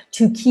sector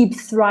to keep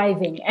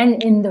thriving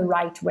and in the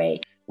right way.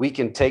 We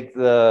can take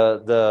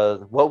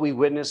what we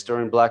witnessed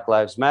during Black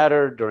Lives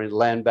Matter, during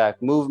land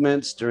back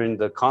movements, during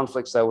the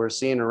conflicts that we're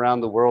seeing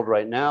around the world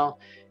right now,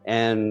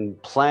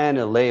 and plan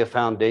and lay a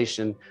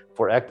foundation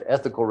for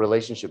ethical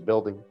relationship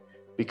building.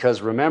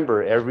 Because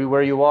remember,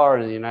 everywhere you are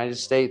in the United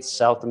States,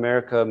 South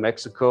America,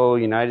 Mexico,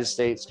 United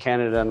States,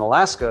 Canada, and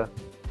Alaska,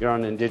 you're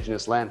on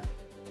indigenous land.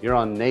 You're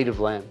on native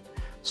land.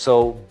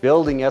 So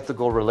building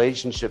ethical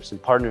relationships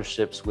and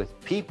partnerships with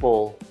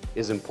people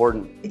is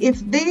important. If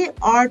they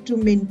are to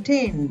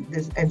maintain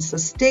this and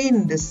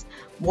sustain this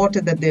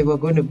water that they were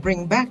going to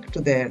bring back to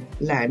their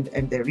land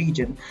and their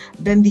region,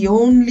 then the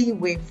only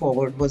way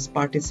forward was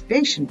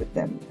participation with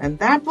them. And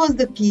that was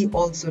the key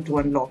also to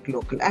unlock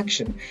local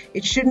action.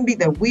 It shouldn't be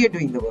that we're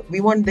doing the work.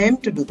 We want them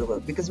to do the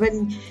work, because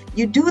when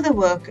you do the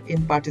work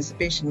in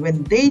participation,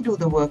 when they do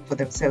the work for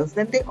themselves,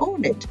 then they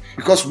own it.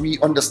 Because we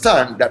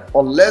understand that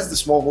unless the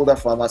smallholder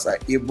farmers are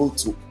able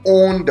to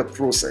own the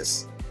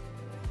process,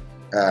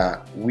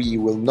 we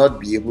will not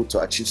be able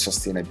to achieve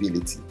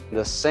sustainability.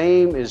 The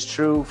same is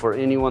true for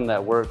anyone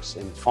that works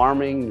in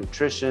farming,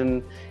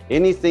 nutrition,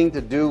 anything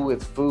to do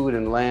with food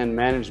and land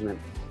management,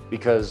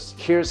 because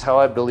here's how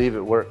I believe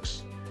it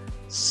works.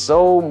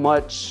 So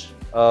much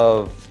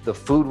of the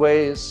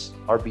foodways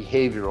are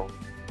behavioral.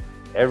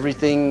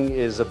 Everything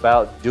is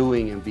about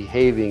doing and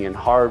behaving and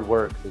hard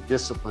work, the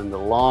discipline, the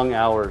long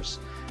hours,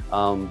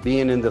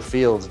 being in the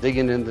fields,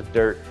 digging in the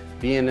dirt,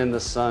 being in the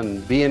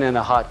sun, being in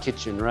a hot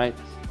kitchen, right?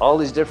 All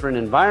these different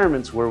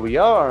environments where we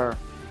are,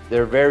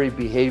 they're very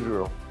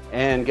behavioral.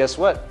 And guess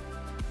what?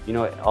 You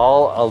know,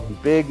 a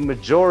big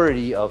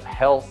majority of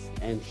health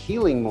and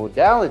healing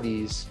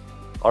modalities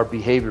are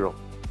behavioral.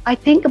 I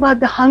think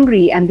about the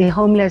hungry and the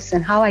homeless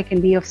and how I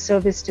can be of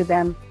service to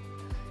them.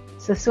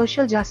 So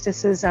social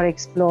justices are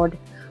explored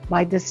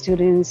by the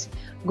students,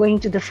 going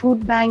to the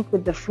food bank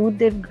with the food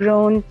they've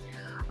grown.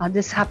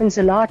 This happens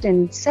a lot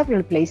in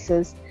several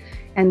places.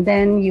 And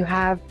then you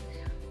have,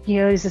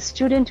 here is a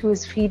student who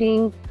is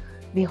feeding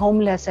the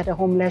homeless at a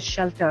homeless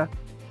shelter.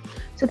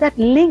 So that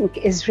link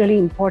is really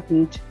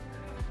important.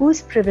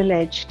 Who's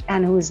privileged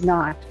and who's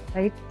not,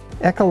 right?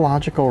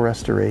 Ecological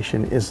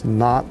restoration is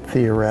not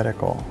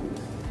theoretical.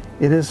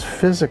 It is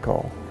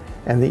physical,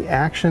 and the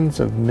actions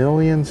of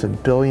millions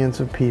and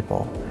billions of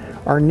people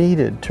are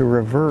needed to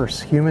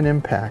reverse human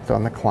impact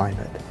on the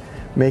climate,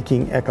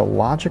 making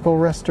ecological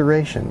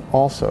restoration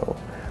also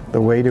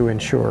the way to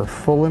ensure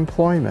full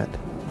employment,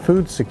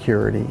 food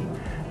security,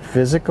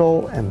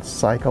 physical and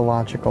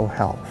psychological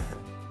health.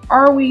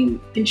 Are we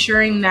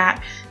ensuring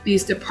that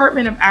these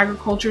Department of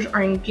Agriculture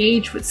are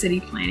engaged with city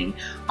planning?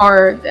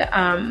 Are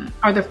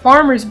the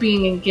farmers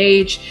being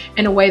engaged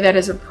in a way that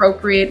is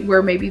appropriate,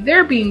 where maybe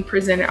they're being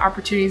presented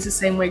opportunities the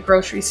same way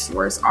grocery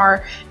stores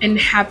are, and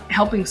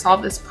helping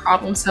solve this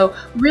problem? So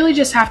really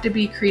just have to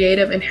be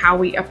creative in how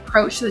we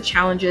approach the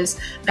challenges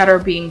that are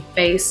being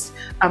faced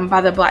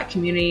by the Black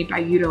community by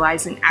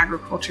utilizing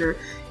agriculture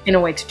in a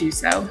way to do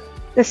so.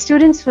 The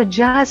students were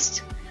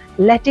just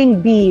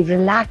letting be,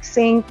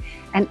 relaxing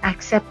and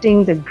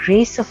accepting the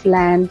grace of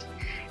land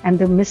and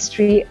the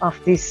mystery of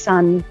the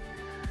sun.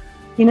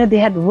 You know, they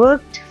had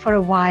worked for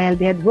a while,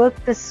 they had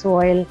worked the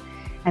soil,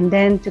 and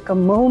then took a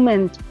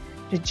moment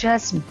to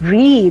just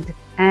breathe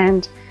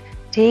and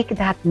take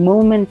that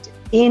moment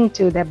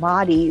into their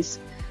bodies.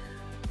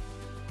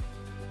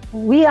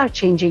 We are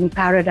changing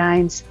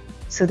paradigms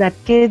so that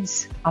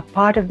kids are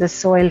part of the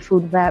soil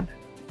food web.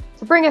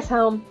 To bring us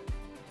home,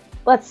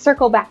 let's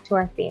circle back to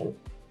our theme,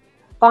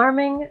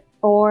 farming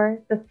for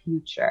the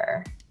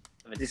future.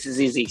 This is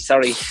easy,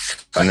 sorry.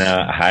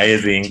 Hi,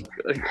 Izzy.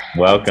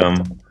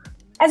 Welcome.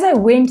 As I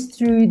went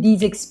through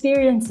these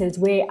experiences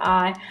where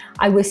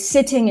I was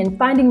sitting and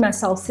finding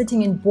myself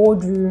sitting in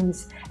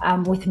boardrooms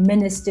with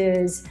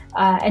ministers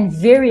and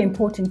very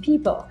important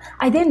people,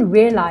 I then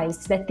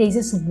realized that there's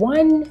this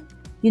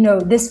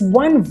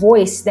one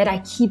voice that I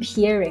keep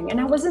hearing, and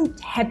I wasn't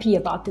happy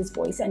about this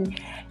voice.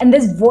 And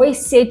this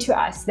voice said to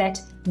us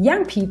that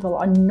young people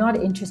are not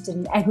interested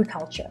in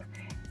agriculture.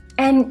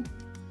 And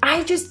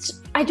I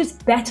just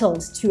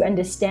battled to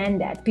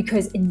understand that,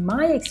 because in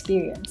my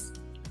experience,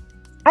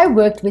 I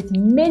worked with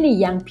many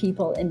young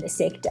people in the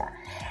sector,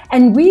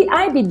 and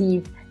I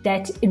believe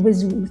that it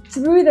was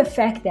through the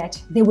fact that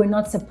they were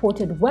not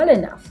supported well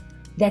enough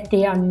that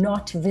they are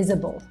not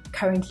visible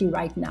currently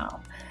right now.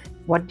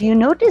 What do you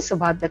notice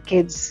about the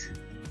kids?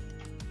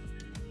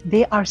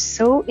 They are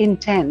so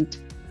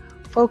intent,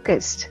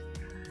 focused,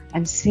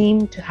 and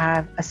seem to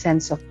have a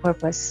sense of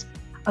purpose.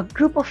 A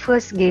group of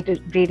first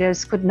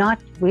graders could not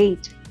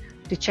wait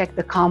to check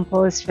the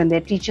compost when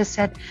their teacher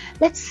said,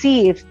 "Let's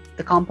see if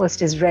the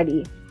compost is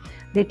ready."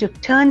 They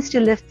took turns to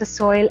lift the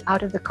soil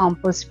out of the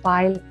compost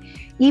pile,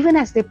 even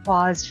as they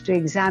paused to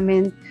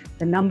examine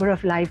the number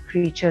of live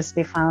creatures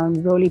they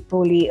found,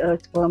 roly-poly,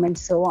 earthworm, and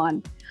so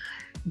on.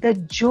 The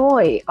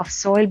joy of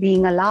soil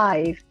being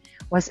alive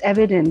was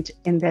evident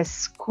in their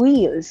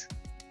squeals.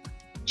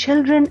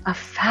 Children are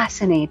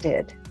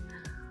fascinated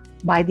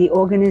by the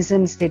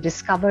organisms they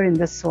discover in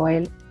the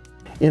soil.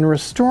 In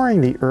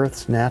restoring the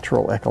Earth's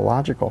natural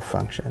ecological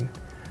function,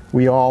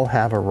 we all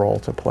have a role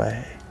to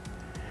play.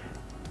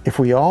 If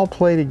we all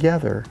play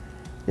together,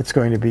 it's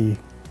going to be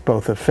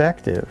both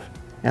effective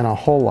and a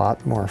whole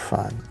lot more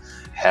fun.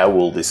 How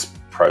will this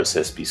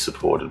process be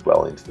supported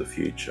well into the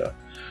future?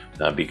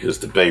 Because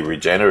to be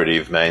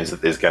regenerative means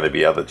that there's going to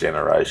be other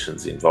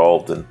generations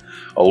involved, and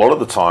a lot of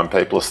the time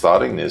people are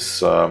starting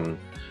this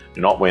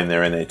not when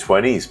they're in their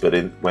 20s, but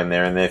when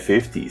they're in their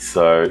 50s.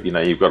 So, you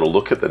know, you've got to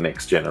look at the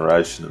next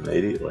generation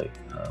immediately.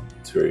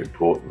 It's very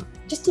important.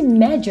 Just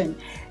imagine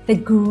the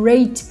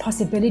great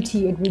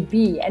possibility it would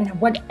be, and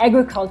what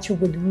agriculture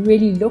would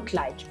really look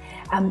like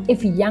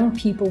if young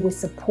people were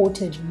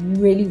supported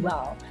really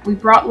well. We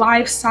brought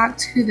livestock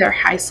to their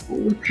high school.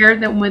 We paired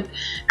them with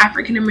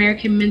African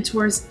American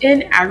mentors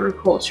in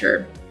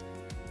agriculture.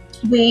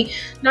 We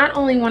not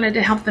only wanted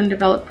to help them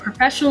develop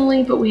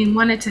professionally, but we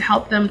wanted to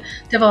help them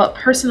develop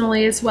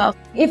personally as well.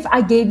 If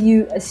I gave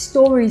you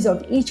stories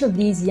of each of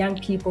these young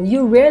people,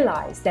 you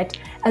realize that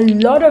a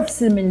lot of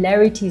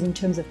similarities in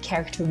terms of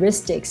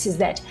characteristics is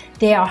that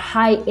they are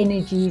high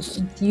energy,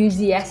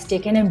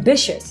 enthusiastic, and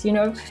ambitious. You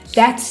know,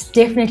 that's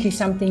definitely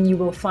something you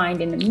will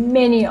find in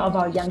many of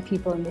our young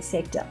people in the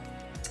sector.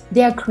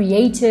 They are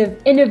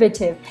creative,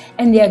 innovative,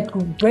 and they are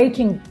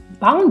breaking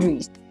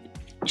boundaries.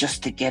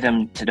 Just to get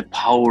them to the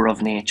power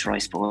of nature, I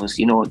suppose,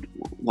 you know,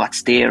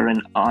 what's there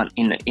in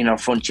our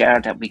front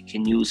yard that we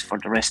can use for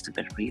the rest of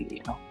it, really,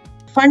 you know.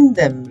 Fund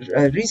them,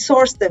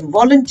 resource them,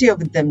 volunteer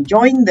with them,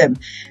 join them,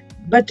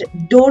 but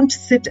don't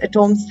sit at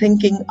home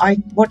thinking,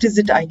 what is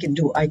it I can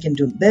do?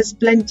 There's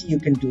plenty you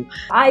can do.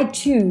 I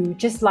too,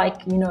 just like,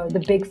 you know,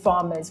 the big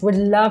farmers, would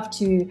love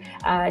to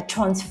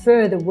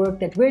transfer the work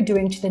that we're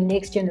doing to the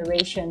next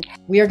generation.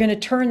 We are going to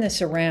turn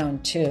this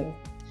around too.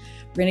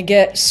 We're going to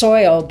get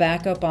soil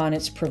back up on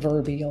its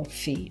proverbial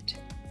feet.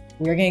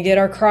 We're going to get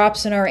our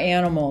crops and our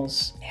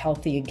animals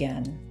healthy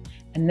again.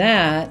 And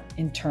that,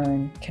 in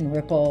turn, can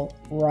ripple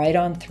right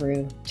on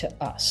through to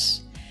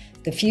us.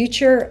 The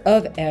future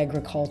of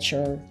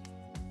agriculture,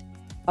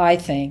 I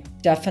think,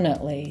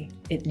 definitely,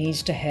 it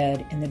needs to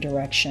head in the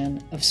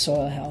direction of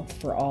soil health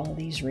for all of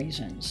these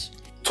reasons.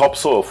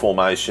 Topsoil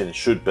formation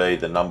should be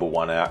the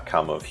 #1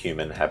 outcome of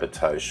human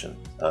habitation.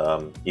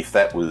 If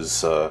that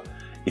was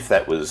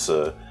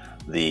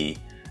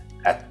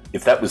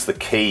the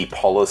key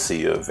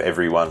policy of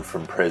everyone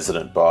from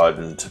President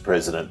Biden to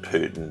President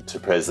Putin to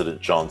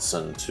President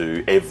Johnson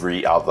to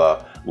every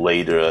other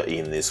leader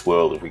in this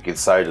world, if we could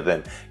say to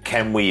them,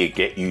 can we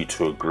get you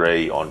to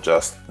agree on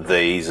just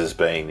these as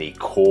being the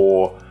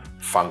core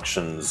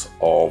functions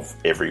of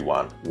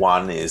everyone.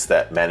 One is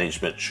that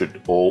management should be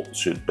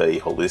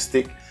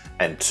holistic,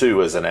 and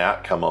two, as an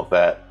outcome of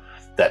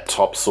that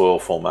topsoil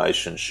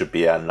formation should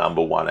be our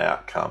number one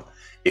outcome.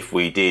 If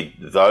we did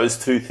those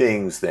two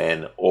things,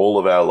 then all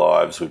of our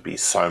lives would be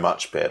so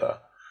much better.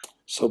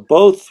 So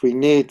both, we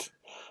need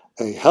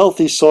a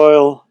healthy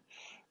soil.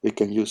 We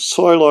can use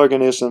soil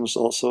organisms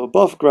also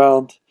above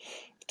ground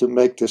to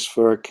make this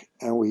work,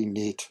 and we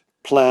need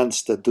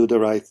plants that do the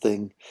right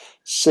thing,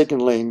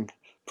 signaling,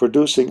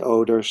 producing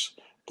odors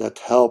that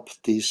help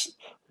these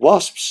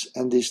wasps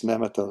and these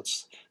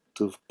nematodes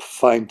to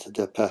find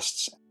the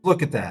pests.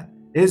 Look at that.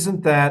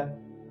 Isn't that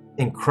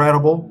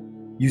incredible?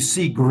 You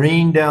see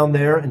green down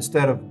there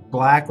instead of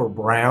black or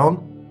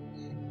brown.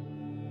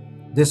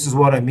 This is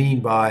what I mean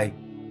by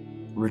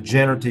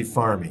regenerative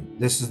farming.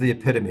 This is the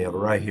epitome of it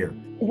right here.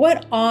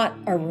 What ought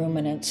our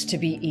ruminants to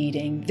be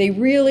eating? They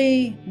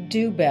really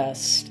do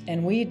best,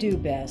 and we do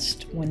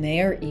best, when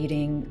they are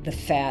eating the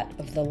fat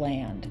of the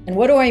land. And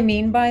what do I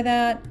mean by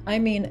that? I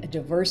mean a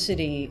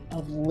diversity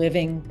of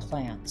living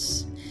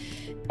plants.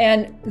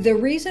 And the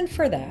reason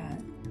for that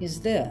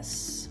is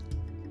this.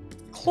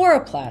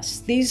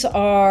 Chloroplasts, these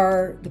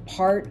are the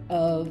part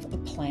of a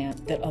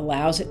plant that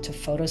allows it to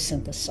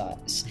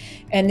photosynthesize.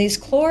 And these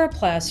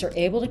chloroplasts are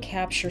able to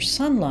capture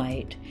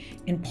sunlight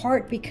in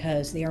part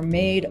because they are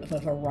made of a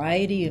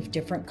variety of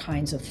different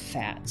kinds of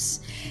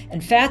fats.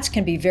 And fats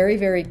can be very,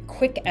 very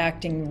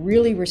quick-acting,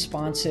 really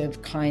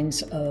responsive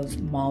kinds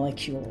of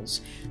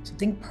molecules.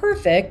 Something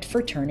perfect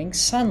for turning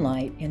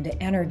sunlight into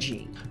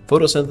energy.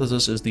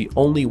 Photosynthesis is the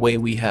only way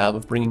we have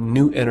of bringing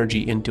new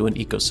energy into an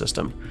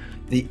ecosystem.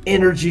 The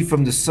energy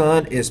from the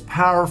sun is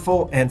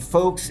powerful, and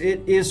folks,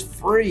 it is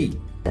free.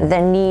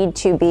 The need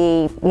to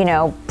be,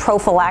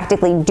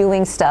 prophylactically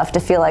doing stuff to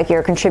feel like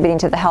you're contributing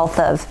to the health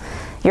of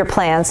your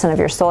plants and of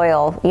your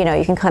soil, you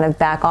can kind of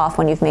back off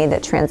when you've made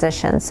that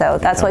transition. So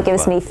that's what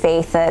gives me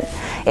faith that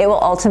it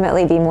will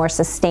ultimately be more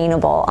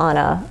sustainable on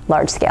a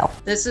large scale.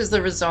 This is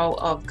the result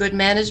of good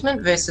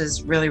management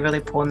versus really,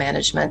 really poor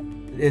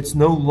management. It's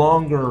no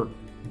longer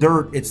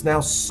dirt, it's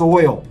now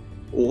soil.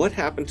 What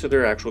happened to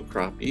their actual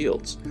crop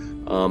yields?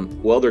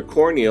 Well, their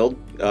corn yield,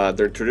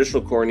 their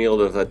traditional corn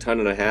yield of 1.5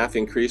 tons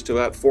increased to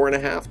about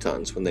 4.5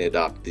 tons when they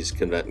adopted these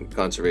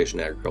conservation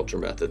agriculture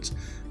methods.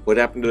 What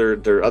happened to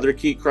their other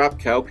key crop,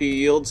 cowpea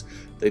yields?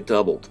 They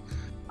doubled.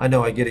 I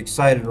know I get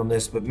excited on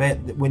this, but man,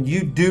 when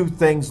you do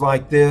things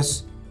like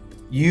this,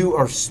 you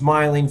are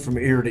smiling from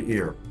ear to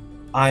ear.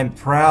 I'm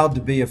proud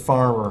to be a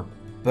farmer,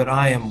 but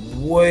I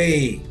am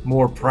way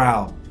more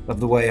proud of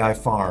the way I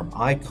farm.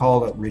 I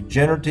call it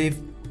regenerative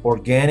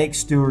organic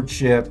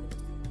stewardship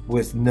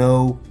with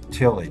no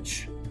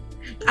tillage.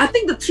 I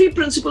think the 3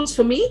 principles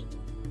for me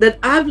that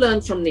I've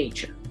learned from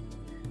nature.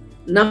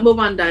 Number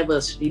 1,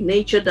 diversity.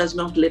 Nature does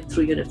not live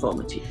through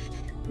uniformity.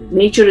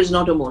 Nature is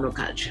not a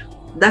monoculture.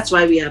 That's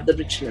why we have the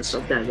richness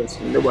of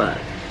diversity in the world.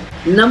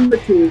 Number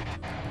 2,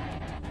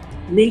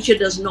 nature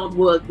does not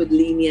work with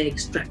linear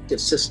extractive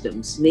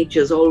systems.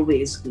 Nature is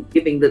always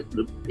giving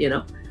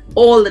the,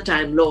 all the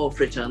time law of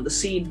return. The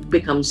seed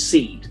becomes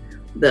seed.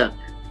 The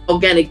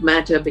organic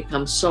matter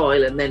becomes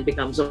soil and then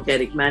becomes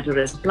organic matter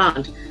as a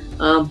plant.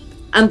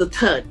 And the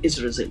third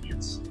is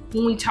resilience.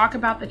 When we talk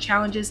about the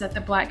challenges that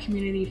the Black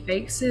community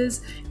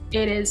faces,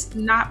 it is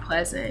not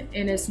pleasant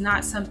and it's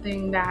not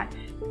something that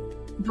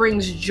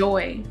brings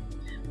joy.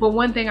 But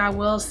one thing I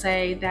will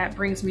say that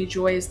brings me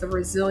joy is the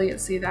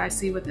resiliency that I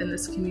see within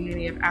this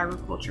community of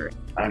agriculture.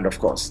 And of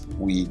course,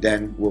 we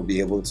then will be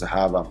able to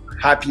have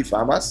happy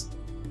farmers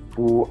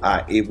who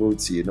are able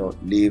to,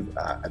 live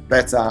a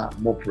better,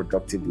 more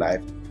productive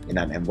life in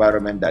an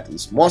environment that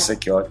is more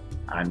secure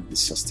and is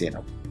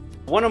sustainable.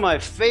 One of my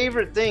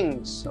favorite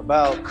things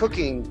about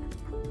cooking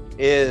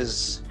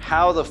is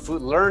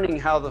learning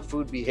how the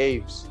food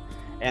behaves.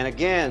 And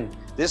again,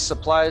 this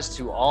applies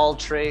to all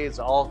trades,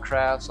 all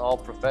crafts, all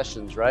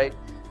professions, right?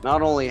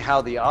 Not only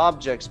how the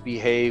objects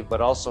behave,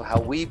 but also how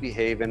we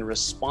behave in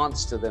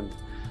response to them.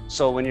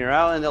 So when you're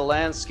out in the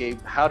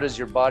landscape, how does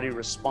your body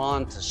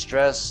respond to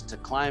stress, to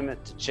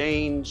climate, to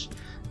change,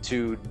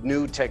 to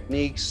new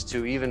techniques,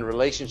 to even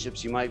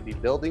relationships you might be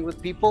building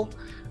with people?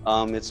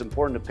 It's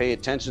important to pay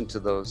attention to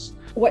those.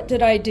 What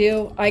did I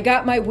do? I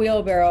got my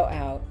wheelbarrow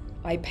out.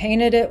 I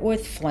painted it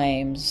with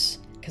flames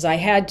because I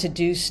had to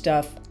do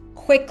stuff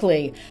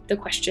quickly. The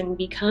question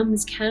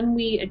becomes, can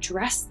we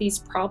address these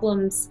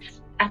problems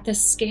at the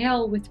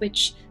scale with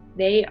which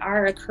they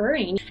are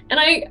occurring? And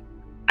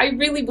I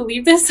really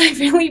believe this. I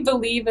really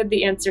believe that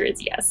the answer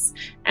is yes.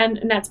 And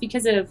that's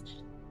because of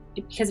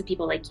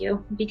people like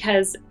you,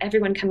 because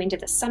everyone coming to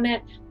the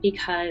summit,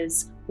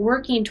 because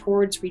working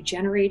towards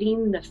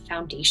regenerating the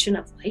foundation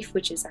of life,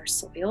 which is our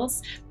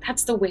soils.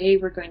 That's the way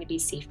we're going to be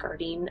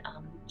safeguarding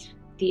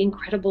the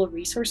incredible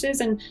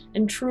resources and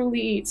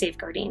truly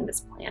safeguarding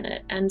this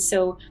planet. And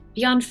so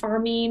beyond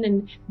farming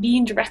and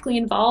being directly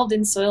involved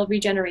in soil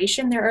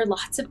regeneration, there are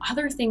lots of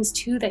other things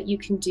too that you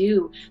can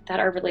do that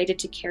are related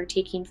to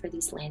caretaking for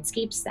these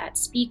landscapes that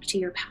speak to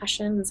your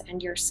passions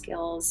and your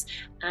skills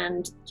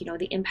and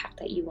the impact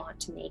that you want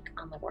to make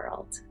on the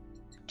world.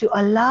 to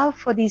allow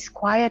for these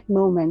quiet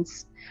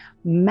moments,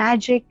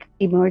 magic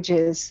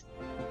emerges.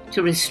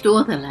 To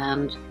restore the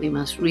land, we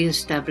must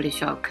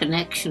re-establish our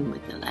connection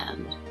with the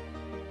land.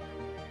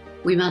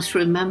 We must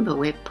remember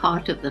we're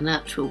part of the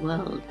natural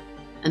world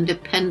and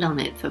depend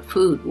on it for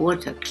food,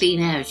 water, clean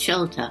air,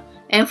 shelter,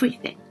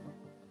 everything.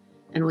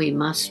 And we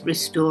must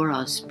restore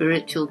our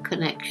spiritual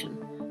connection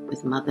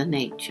with Mother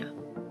Nature.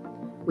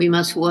 We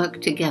must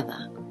work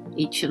together,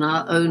 each in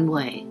our own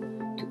way,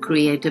 to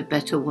create a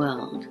better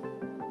world,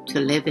 to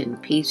live in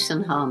peace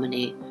and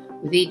harmony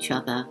with each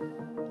other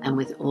and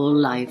with all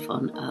life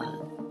on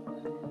Earth.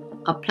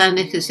 Our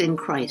planet is in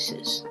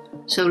crisis,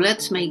 so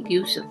let's make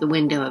use of the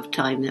window of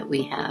time that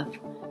we have.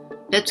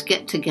 Let's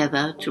get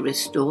together to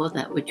restore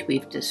that which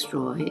we've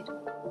destroyed,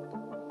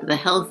 for the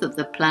health of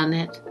the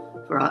planet,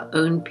 for our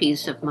own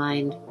peace of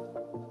mind,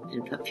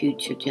 and for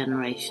future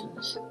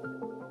generations.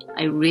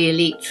 I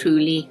really,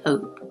 truly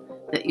hope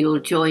that you'll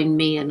join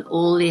me and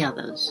all the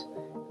others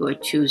who are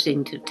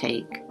choosing to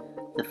take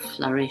the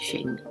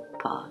flourishing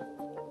path.